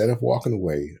instead of walking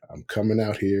away, I'm coming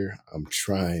out here. I'm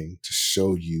trying to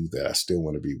show you that I still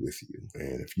want to be with you.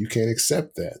 And if you can't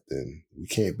accept that, then we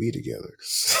can't be together.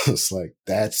 So it's like,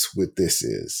 that's what this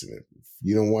is. And if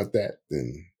you don't want that,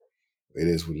 then it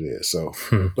is what it is. So,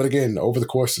 but again, over the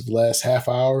course of the last half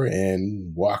hour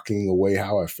and walking away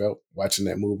how I felt watching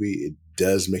that movie, it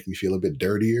does make me feel a bit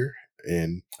dirtier.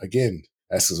 And again,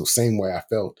 that's the same way I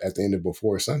felt at the end of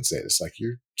Before Sunset. It's like,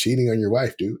 you're cheating on your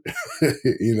wife, dude.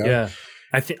 Yeah.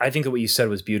 I think that what you said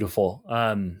was beautiful.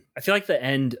 I feel like the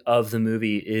end of the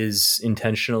movie is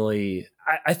intentionally,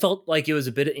 I felt like it was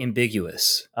a bit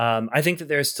ambiguous. I think that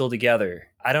they're still together.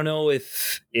 I don't know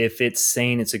if it's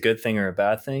saying it's a good thing or a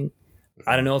bad thing.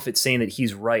 I don't know if it's saying that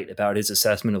he's right about his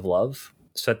assessment of love.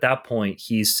 So at that point,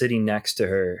 he's sitting next to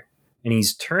her and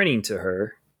he's turning to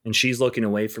her and she's looking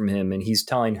away from him and he's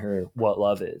telling her what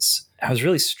love is. I was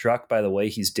really struck by the way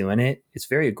he's doing it. It's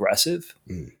very aggressive.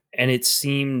 And it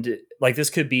seemed like this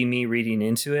could be me reading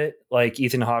into it. Like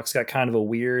Ethan Hawke's got kind of a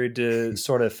weird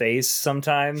sort of face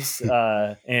sometimes.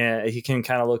 And he can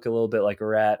kind of look a little bit like a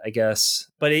rat, I guess.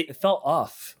 But it felt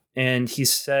off. And he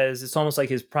says it's almost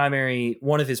like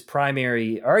one of his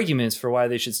primary arguments for why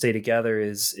they should stay together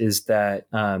is that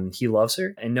he loves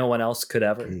her and no one else could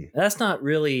ever. And that's not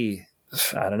really,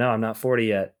 I don't know, I'm not 40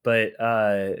 yet, but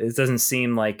it doesn't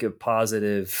seem like a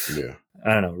positive,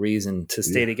 reason to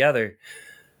stay together.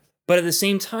 But at the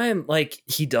same time, like,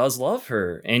 he does love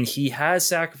her and he has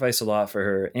sacrificed a lot for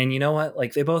her. And you know what?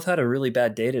 Like, they both had a really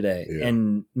bad day today. Yeah.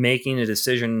 And making a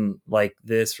decision like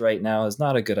this right now is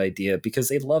not a good idea because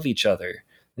they love each other.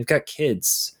 They've got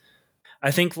kids.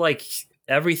 I think, like,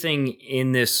 everything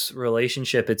in this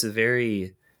relationship, it's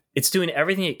doing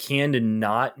everything it can to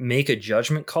not make a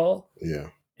judgment call. Yeah.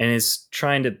 And it's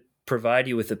trying to provide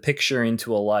you with a picture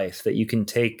into a life that you can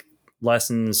take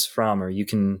lessons from, or you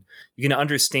can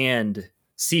understand,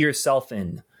 see yourself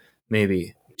in,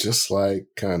 maybe. Just like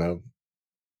kind of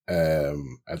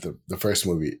at the first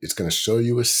movie, it's going to show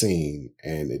you a scene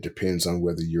and it depends on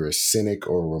whether you're a cynic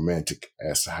or a romantic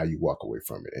as to how you walk away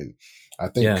from it. And I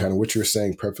think kind of what you're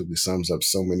saying perfectly sums up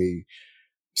so many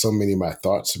of my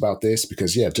thoughts about this,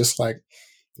 because just like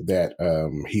that,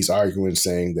 he's arguing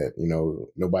saying that,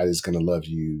 nobody's going to love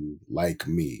you like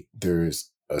me.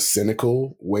 There's a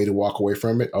cynical way to walk away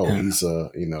from it.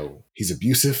 He's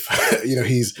abusive.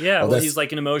 He's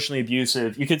like an emotionally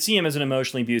abusive. You could see him as an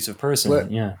emotionally abusive person. But,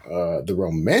 the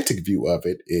romantic view of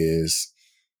it is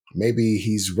maybe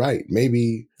he's right.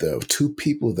 Maybe the two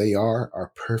people they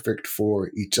are perfect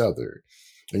for each other.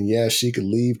 And she could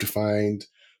leave to find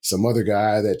some other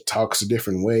guy that talks a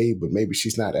different way, but maybe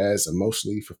she's not as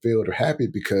emotionally fulfilled or happy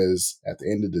because at the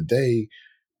end of the day,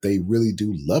 they really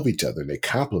do love each other. They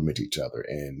complement each other.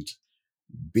 And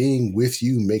being with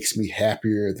you makes me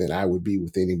happier than I would be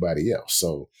with anybody else.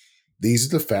 So these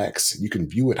are the facts. You can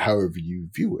view it however you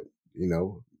view it.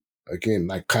 Again,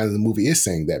 like kind of the movie is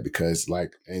saying that, because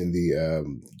like in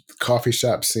the coffee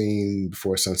shop scene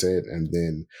Before Sunset, and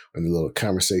then in the little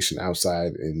conversation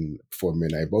outside in Before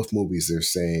Midnight, both movies, they're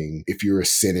saying if you're a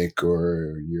cynic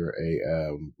or you're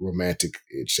a romantic,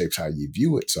 it shapes how you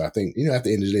view it. So I think, at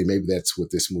the end of the day, maybe that's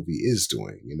what this movie is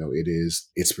doing.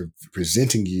 It's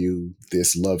presenting you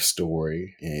this love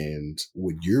story, and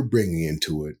what you're bringing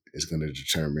into it is going to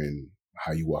determine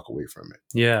how you walk away from it.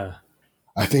 Yeah.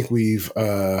 I think we've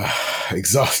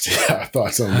exhausted our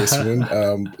thoughts on this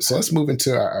one. So let's move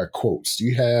into our quotes. Do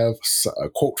you have a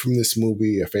quote from this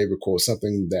movie, a favorite quote,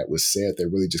 something that was said that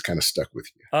really just kind of stuck with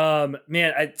you?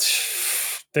 Man,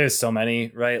 there's so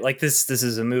many, right? Like this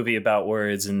is a movie about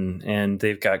words, and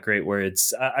they've got great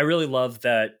words. I really love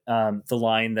that the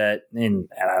line that, and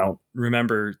I don't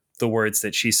remember the words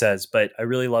that she says, but I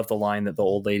really love the line that the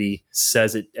old lady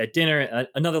says at dinner.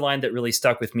 Another line that really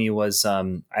stuck with me was,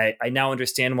 I now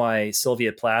understand why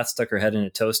Sylvia Plath stuck her head in a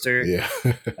toaster. Yeah.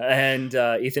 And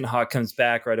Ethan Hawke comes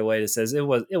back right away and says it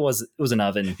was an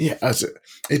oven. Yeah.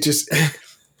 It just,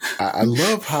 I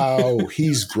love how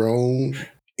he's grown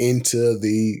into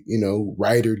the,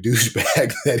 writer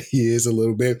douchebag that he is a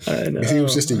little bit. He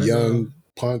was just a young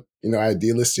punk,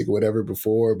 idealistic, whatever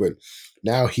before, but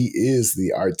now he is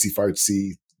the artsy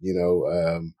fartsy,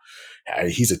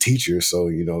 he's a teacher. So,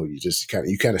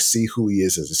 you kind of see who he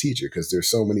is as a teacher, because there's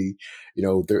so many,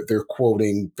 they're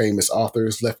quoting famous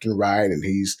authors left and right. And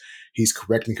he's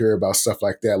correcting her about stuff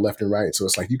like that left and right. So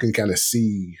it's like, you can kind of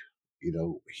see,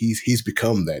 he's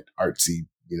become that artsy,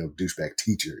 douchebag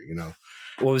teacher,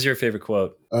 What was your favorite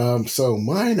quote? So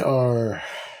mine are,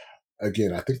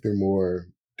 again, I think they're more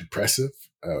depressive.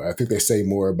 I think they say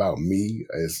more about me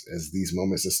as these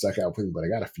moments that stuck out with me, but I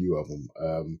got a few of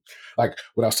them. Like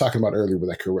what I was talking about earlier with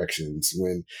like corrections,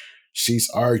 when she's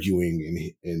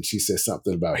arguing and she says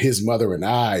something about his mother and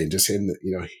I, and just him,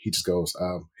 he just goes,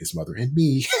 his mother and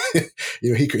me.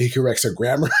 He corrects her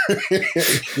grammar.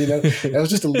 That was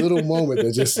just a little moment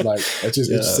that just like, it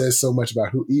says so much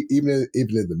about who, even in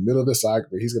the middle of this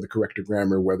argument, he's going to correct her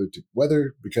grammar,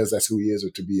 whether because that's who he is or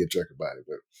to be a jerk about it.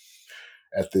 But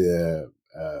at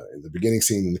in the beginning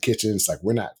scene in the kitchen, it's like,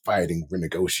 we're not fighting, we're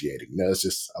negotiating. It's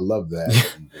just, I love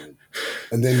that.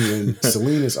 And then when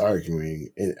Celine is arguing,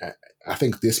 and I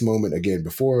think this moment, again,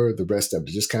 before the rest of it,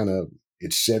 just kind of,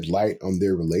 it shed light on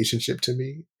their relationship to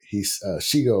me. He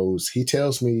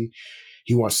tells me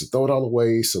he wants to throw it all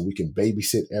away so we can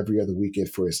babysit every other weekend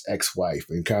for his ex-wife,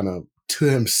 and kind of to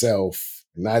himself,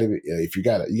 not even, if you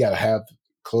gotta have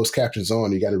closed captions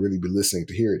on, you got to really be listening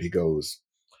to hear it. He goes,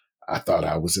 I thought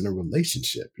I was in a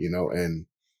relationship, and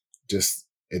just,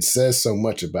 it says so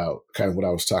much about kind of what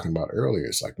I was talking about earlier.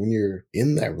 It's like, when you're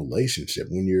in that relationship,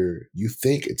 when you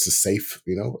think it's a safe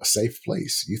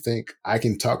place, you think, I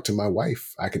can talk to my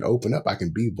wife, I can open up, I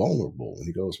can be vulnerable. And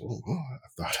he goes, well, I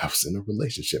thought I was in a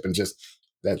relationship. And just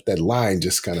that line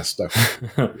just kind of stuck.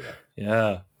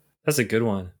 Yeah, that's a good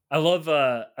one. I love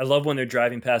when they're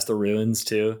driving past the ruins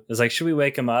too. It's like, should we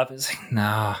wake him up? It's like,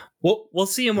 nah, we'll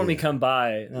see him when we come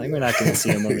by. Like, we're not going to see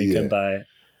him when we come by.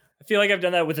 I feel like I've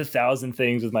done that with 1,000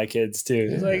 things with my kids too.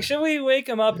 It's like, should we wake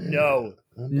him up? No.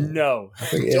 I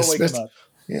think, don't wake him up.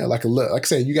 Yeah, like I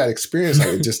said, you got to experience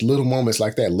like just little moments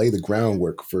like that lay the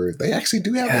groundwork for. They actually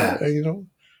do have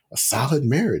a solid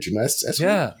marriage, and that's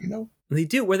what, they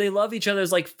do, where they love each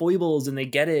other's like foibles and they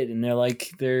get it, and they're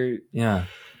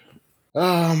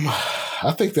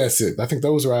I think that's it. I think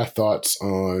those are our thoughts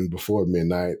on Before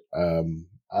Midnight.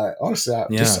 I honestly,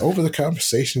 just over the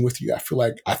conversation with you, I feel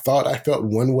like I thought I felt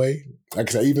one way. Like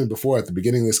I said, even before at the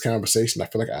beginning of this conversation, I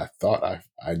feel like I thought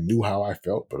I knew how I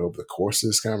felt, but over the course of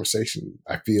this conversation,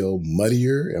 I feel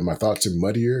muddier, and my thoughts are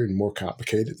muddier and more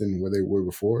complicated than where they were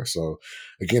before. So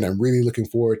again, I'm really looking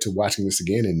forward to watching this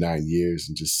again in 9 years,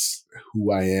 and just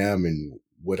who I am and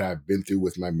what I've been through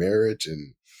with my marriage,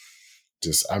 and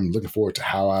just, I'm looking forward to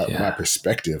my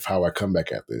perspective, how I come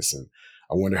back at this. And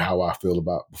I wonder how I feel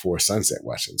about Before Sunset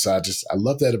watching. So I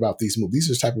love that about these movies. These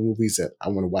are the type of movies that I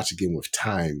want to watch again with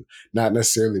time, not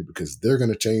necessarily because they're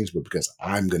going to change, but because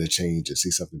I'm going to change and see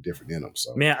something different in them.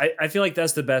 So, man, I feel like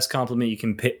that's the best compliment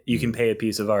you can pay a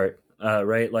piece of art,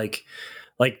 right? Like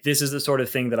this is the sort of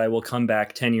thing that I will come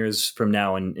back 10 years from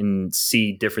now and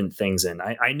see different things in.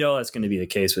 I know that's going to be the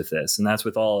case with this, and that's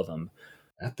with all of them.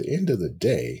 At the end of the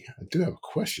day, I do have a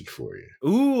question for you.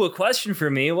 Ooh, a question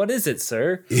for me. What is it,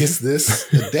 sir? Is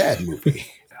this a dad movie?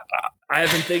 I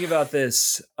have been thinking about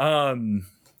this.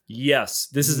 Yes,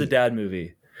 this is a dad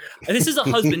movie. This is a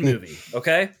husband movie,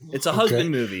 okay? It's a husband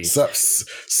movie.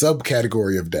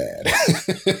 Subcategory of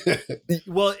dad.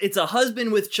 Well, it's a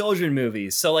husband with children movie.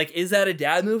 So, like, is that a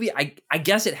dad movie? I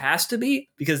guess it has to be,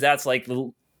 because that's like,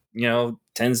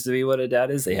 tends to be what a dad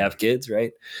is. They have kids,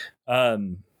 right?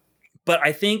 But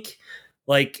I think,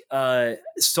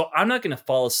 so I'm not going to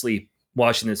fall asleep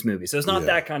watching this movie. So it's not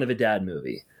that kind of a dad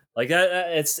movie. Like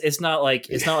it's not like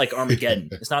Armageddon.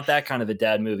 It's not that kind of a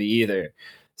dad movie either.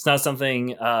 It's not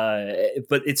something,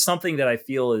 but it's something that I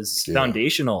feel is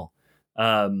foundational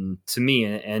to me,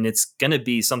 and it's going to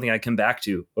be something I come back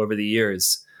to over the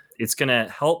years. It's going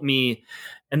to help me,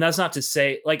 and that's not to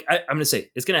say, like I'm going to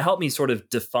say, it's going to help me sort of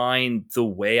define the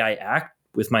way I act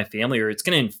with my family, or it's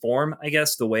going to inform, I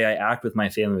guess, the way I act with my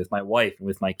family, with my wife, and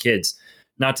with my kids.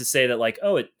 Not to say that I'm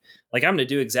going to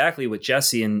do exactly what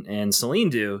Jesse and Celine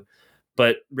do,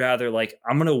 but rather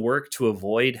I'm going to work to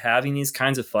avoid having these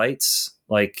kinds of fights.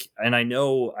 And I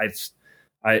know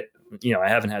I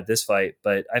haven't had this fight,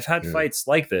 but I've had fights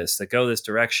like this that go this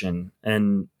direction,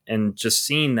 and just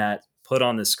seeing that put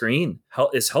on the screen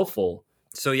is helpful.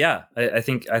 So yeah, I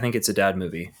think it's a dad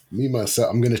movie. Me, myself,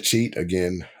 I'm going to cheat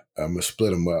again. I'm going to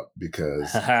split them up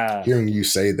because hearing you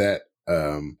say that,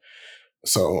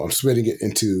 so I'm splitting it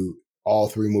into all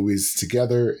three movies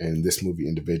together and this movie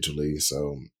individually.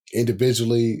 So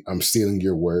individually, I'm stealing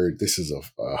your word. This is a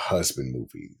husband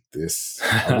movie.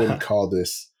 I wouldn't call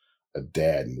this a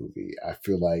dad movie. I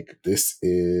feel like this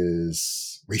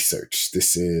is research.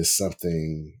 This is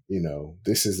something,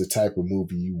 this is the type of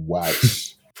movie you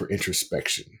watch for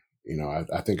introspection.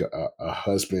 I think a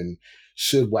husband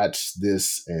should watch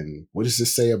this. And what does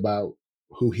this say about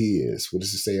who he is? What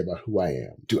does it say about who I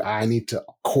am? Do I need to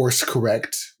course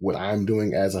correct what I'm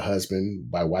doing as a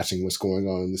husband by watching what's going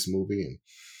on in this movie? And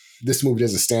this movie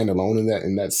doesn't stand alone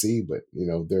in that sea, but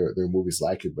there are movies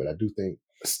like it. But I do think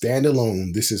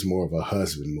standalone, this is more of a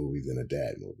husband movie than a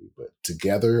dad movie. But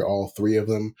together, all three of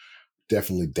them,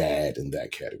 definitely dad in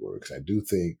that category. Because I do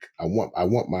think I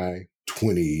want my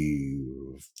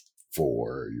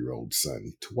 24-year-old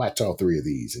son to watch all three of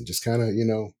these and just kind of, I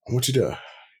want you to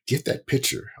get that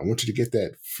picture. I want you to get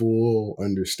that full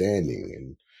understanding.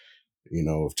 And,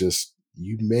 if just,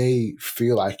 you may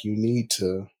feel like you need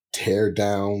to tear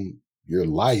down your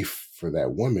life for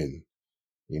that woman.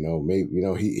 Maybe,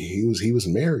 he was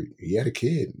married. He had a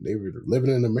kid. They were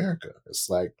living in America. It's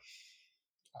like,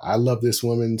 I love this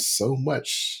woman so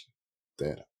much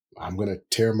that I'm going to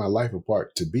tear my life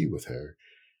apart to be with her.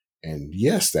 And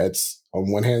yes, that's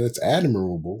on one hand, that's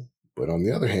admirable, but on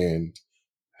the other hand,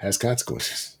 has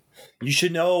consequences. You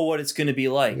should know what it's going to be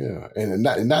like. Yeah, and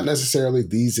not necessarily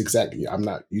these exact. You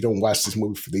don't watch this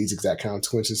movie for these exact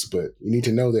consequences, but you need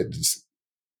to know that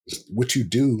what you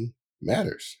do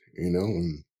matters.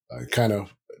 And kind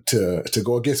of to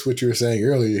go against what you were saying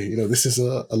earlier. This is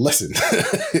a lesson.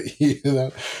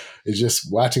 It's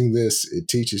just watching this. It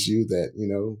teaches you that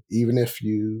even if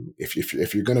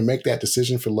you're going to make that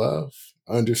decision for love,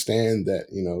 understand that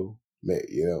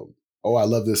oh, I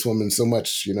love this woman so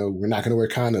much, we're not going to wear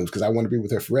condoms because I want to be with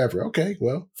her forever. Okay,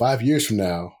 well, 5 years from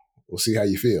now, we'll see how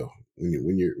you feel.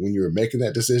 When you were making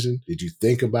that decision, did you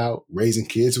think about raising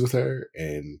kids with her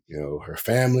and, her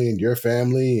family and your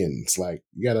family? And it's like,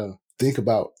 you got to think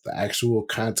about the actual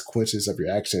consequences of your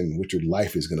action, what your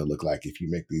life is going to look like if you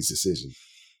make these decisions.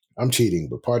 I'm cheating,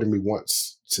 but part of me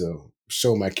wants to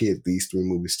show my kid these three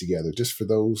movies together just for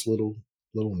those little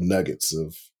nuggets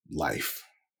of life,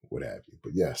 what have you.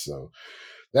 But yeah, so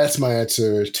that's my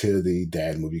answer to the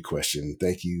dad movie question.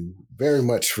 Thank you very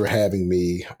much for having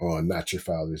me on Not Your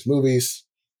Father's Movies.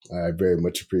 I very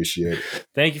much appreciate it.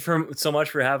 Thank you so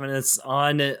much for having us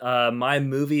on My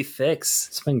Movie Fix.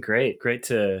 It's been great. Great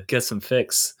to get some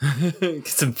fix. Get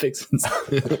some fixins.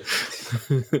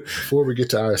 Before we get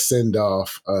to our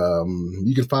send-off,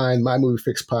 you can find My Movie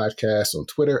Fix podcast on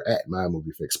Twitter at My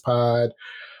Movie Fix Pod.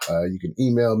 You can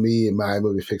email me at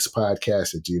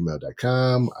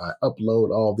mymoviefixpodcast@gmail.com. I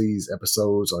upload all these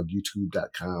episodes on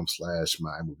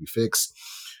youtube.com/mymoviefix.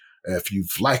 If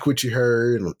you've liked what you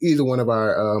heard on either one of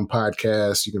our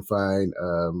podcasts, you can find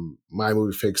My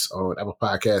Movie Fix on Apple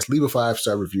Podcasts. Leave a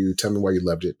 5-star review. Tell me why you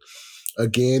loved it.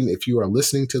 Again, if you are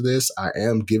listening to this, I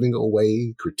am giving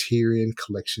away Criterion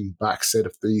Collection box set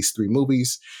of these three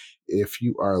movies. If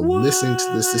you are listening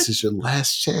to this is your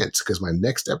last chance because my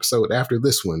next episode after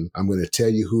this one, I'm going to tell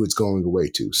you who it's going away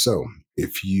to. So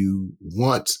if you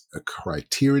want a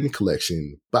Criterion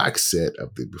Collection box set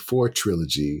of the Before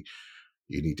trilogy,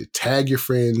 you need to tag your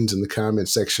friends in the comment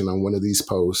section on one of these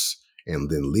posts and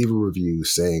then leave a review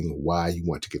saying why you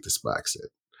want to get this box set.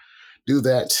 Do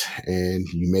that, and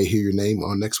you may hear your name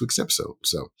on next week's episode.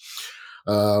 So,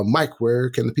 Mike, where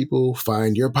can the people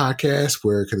find your podcast?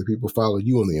 Where can the people follow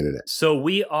you on the internet? So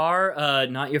we are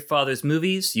Not Your Father's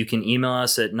Movies. You can email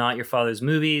us at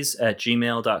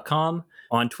notyourfathersmovies@gmail.com.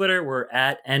 On Twitter, we're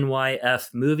at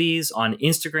NYF Movies. On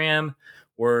Instagram,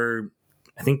 we're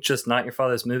I think just Not Your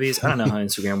Father's Movies. I don't know how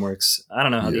Instagram works. I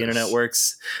don't know how the internet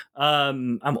works.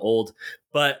 I'm old.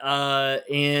 But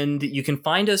and you can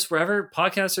find us wherever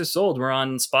podcasts are sold. We're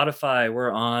on Spotify.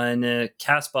 We're on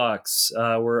Castbox.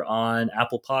 We're on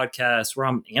Apple Podcasts. We're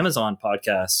on Amazon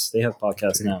Podcasts. They have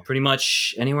podcasts now. Pretty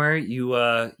much anywhere you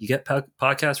get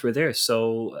podcasts, we're there.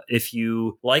 So if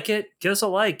you like it, give us a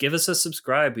like. Give us a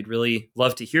subscribe. We'd really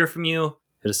love to hear from you.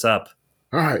 Hit us up.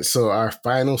 All right, so our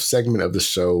final segment of the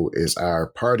show is our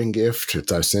parting gift.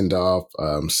 It's our send-off,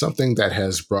 something that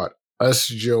has brought us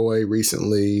joy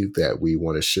recently that we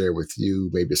want to share with you.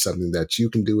 Maybe it's something that you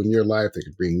can do in your life that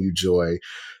can bring you joy,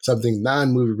 something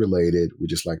non-movie related. We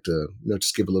just like to,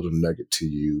 just give a little nugget to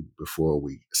you before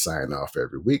we sign off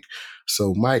every week.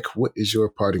 So, Mike, what is your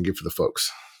parting gift for the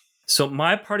folks? So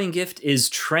my parting gift is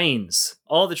trains.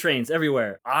 All the trains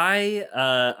everywhere.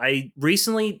 I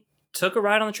recently took a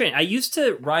ride on the train. I used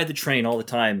to ride the train all the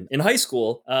time in high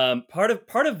school. Part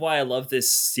of why I love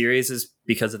this series is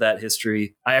because of that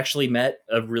history. I actually met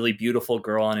a really beautiful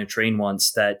girl on a train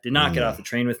once that did not get off the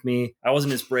train with me. I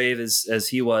wasn't as brave as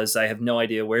he was. I have no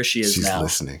idea where she is now. She's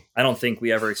listening. I don't think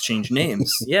we ever exchanged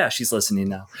names. Yeah, she's listening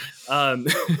now.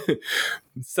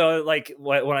 So like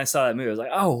when I saw that movie, I was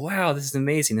like, oh, wow, this is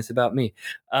amazing. It's about me.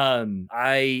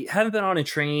 I haven't been on a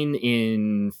train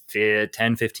in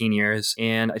 10, 15 years.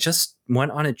 And I just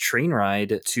went on a train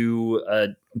ride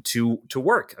to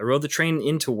work. I rode the train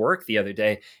into work the other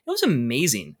day. It was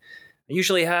amazing. I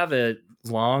usually have a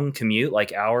long commute,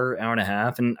 like hour and a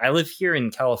half. And I live here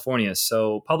in California,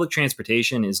 so public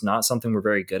transportation is not something we're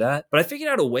very good at. But I figured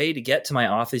out a way to get to my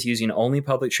office using only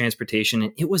public transportation,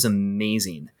 and it was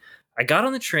amazing. I got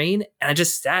on the train and I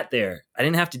just sat there. I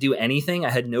didn't have to do anything. I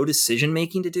had no decision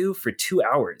making to do for 2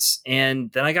 hours.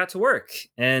 And then I got to work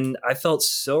and I felt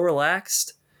so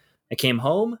relaxed. I came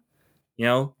home,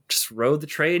 just rode the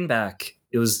train back.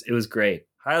 It was great.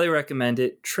 Highly recommend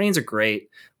it. Trains are great.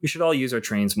 We should all use our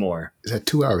trains more. Is that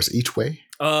 2 hours each way?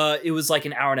 It was like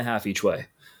an hour and a half each way.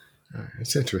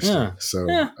 It's interesting. Yeah. So,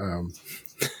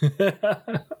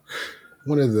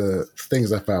 one of the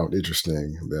things I found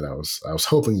interesting that I was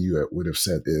hoping you would have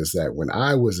said is that when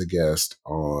I was a guest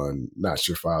on Not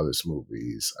Your Father's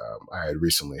Movies, I had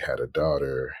recently had a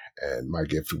daughter, and my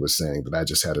gift was saying that I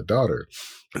just had a daughter.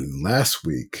 And last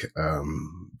week,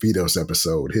 Vito's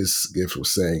episode, his gift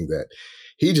was saying that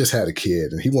he just had a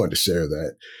kid and he wanted to share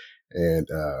that. And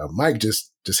Mike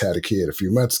just had a kid a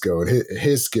few months ago, and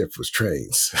his gift was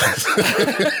trains.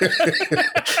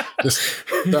 Just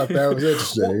thought that was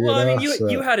interesting. Well, I mean,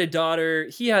 you had a daughter.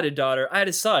 He had a daughter. I had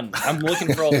a son. I'm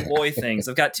looking for all the boy things.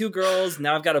 I've got 2 girls.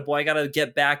 Now I've got a boy. I got to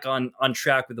get back on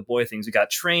track with the boy things. We got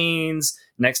trains.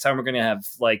 Next time we're going to have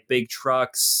like big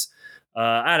trucks.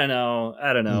 I don't know.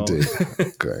 Indeed.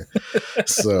 Okay.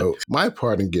 So my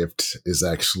parting gift is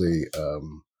actually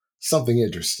something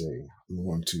interesting. I'm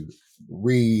going to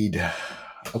read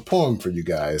a poem for you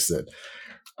guys that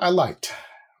I liked.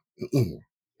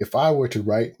 If I were to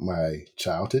write my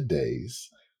childhood days,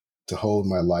 to hold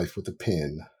my life with a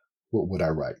pen, what would I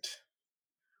write?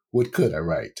 What could I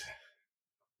write?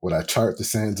 Would I chart the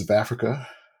sands of Africa,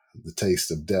 the taste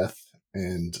of death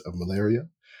and of malaria?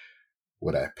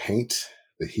 Would I paint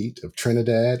the heat of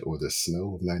Trinidad or the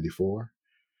snow of 94?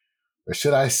 Or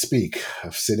should I speak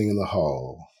of sitting in the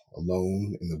hall,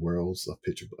 alone in the worlds of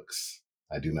picture books?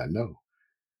 I do not know.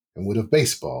 And would of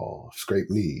baseball, of scraped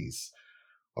knees,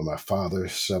 or my father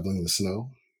shoveling the snow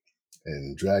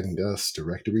and dragging us to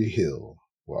Rectory Hill,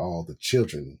 where all the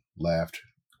children laughed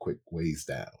quick ways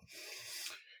down.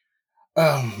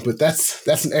 But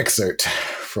that's an excerpt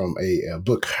from a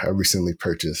book I recently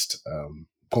purchased.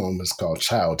 Poem is called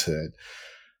Childhood.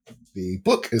 The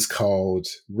book is called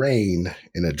Rain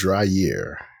in a Dry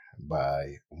Year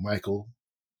by Michael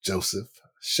Joseph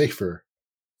Schaefer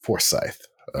Forsyth.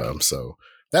 So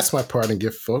that's my parting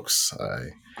gift, folks. I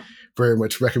very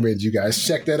much recommend you guys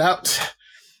check that out.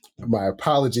 My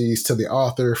apologies to the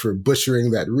author for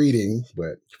butchering that reading,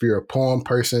 but if you're a poem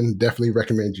person, definitely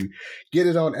recommend you get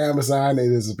it on Amazon.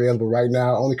 It is available right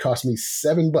now. It only cost me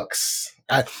 $7.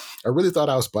 I really thought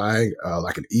I was buying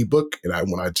like an ebook,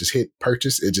 and when I just hit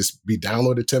purchase, it just be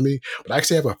downloaded to me. But I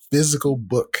actually have a physical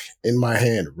book in my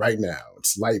hand right now.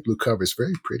 It's light blue cover. It's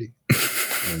very pretty.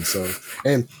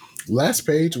 And last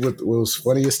page, what was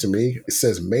funniest to me, it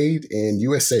says made in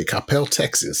USA, Coppell,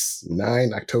 Texas,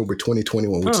 9 October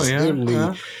 2021, which is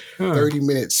literally 30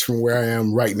 minutes from where I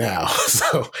am right now.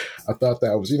 So I thought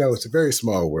that was, it's a very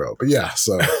small world. But yeah,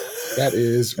 so that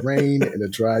is Rain in a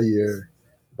Dry Year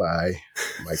by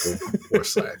Michael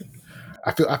Forsyth.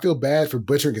 I feel bad for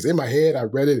butchering because in my head I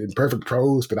read it in perfect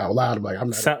prose, but out loud I'm like, I'm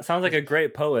not. Sounds like a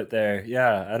great poet there.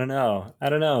 Yeah, I don't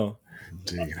know.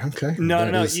 Indeed. Okay. No.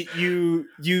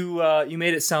 You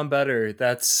made it sound better.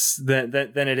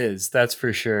 Than it is. That's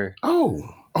for sure. Oh,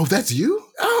 that's you?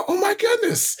 Oh my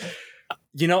goodness.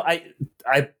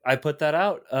 I put that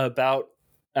out about.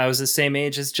 I was the same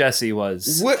age as Jesse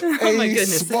was. What a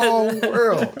small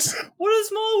world. What a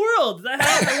small world.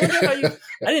 I wonder how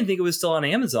I didn't think it was still on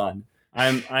Amazon.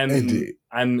 Indeed.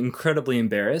 I'm incredibly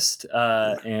embarrassed.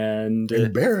 And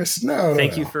Embarrassed? No.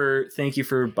 thank you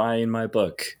for buying my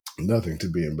book. Nothing to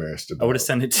be embarrassed about. I would have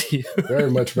sent it to you. Very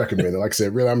much recommended. Like I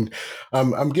said, really,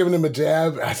 I'm giving him a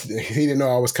jab. He didn't know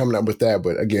I was coming up with that,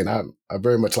 but again, I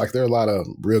very much like. There are a lot of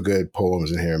real good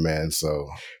poems in here, man. So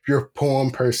if you're a poem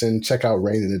person, check out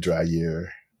Rain in a Dry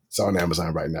Year. It's on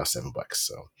Amazon right now, $7.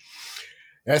 So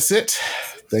that's it.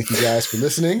 Thank you guys for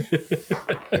listening.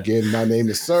 Again, my name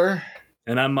is Sir,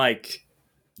 and I'm Mike.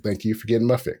 Thank you for getting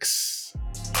my fix.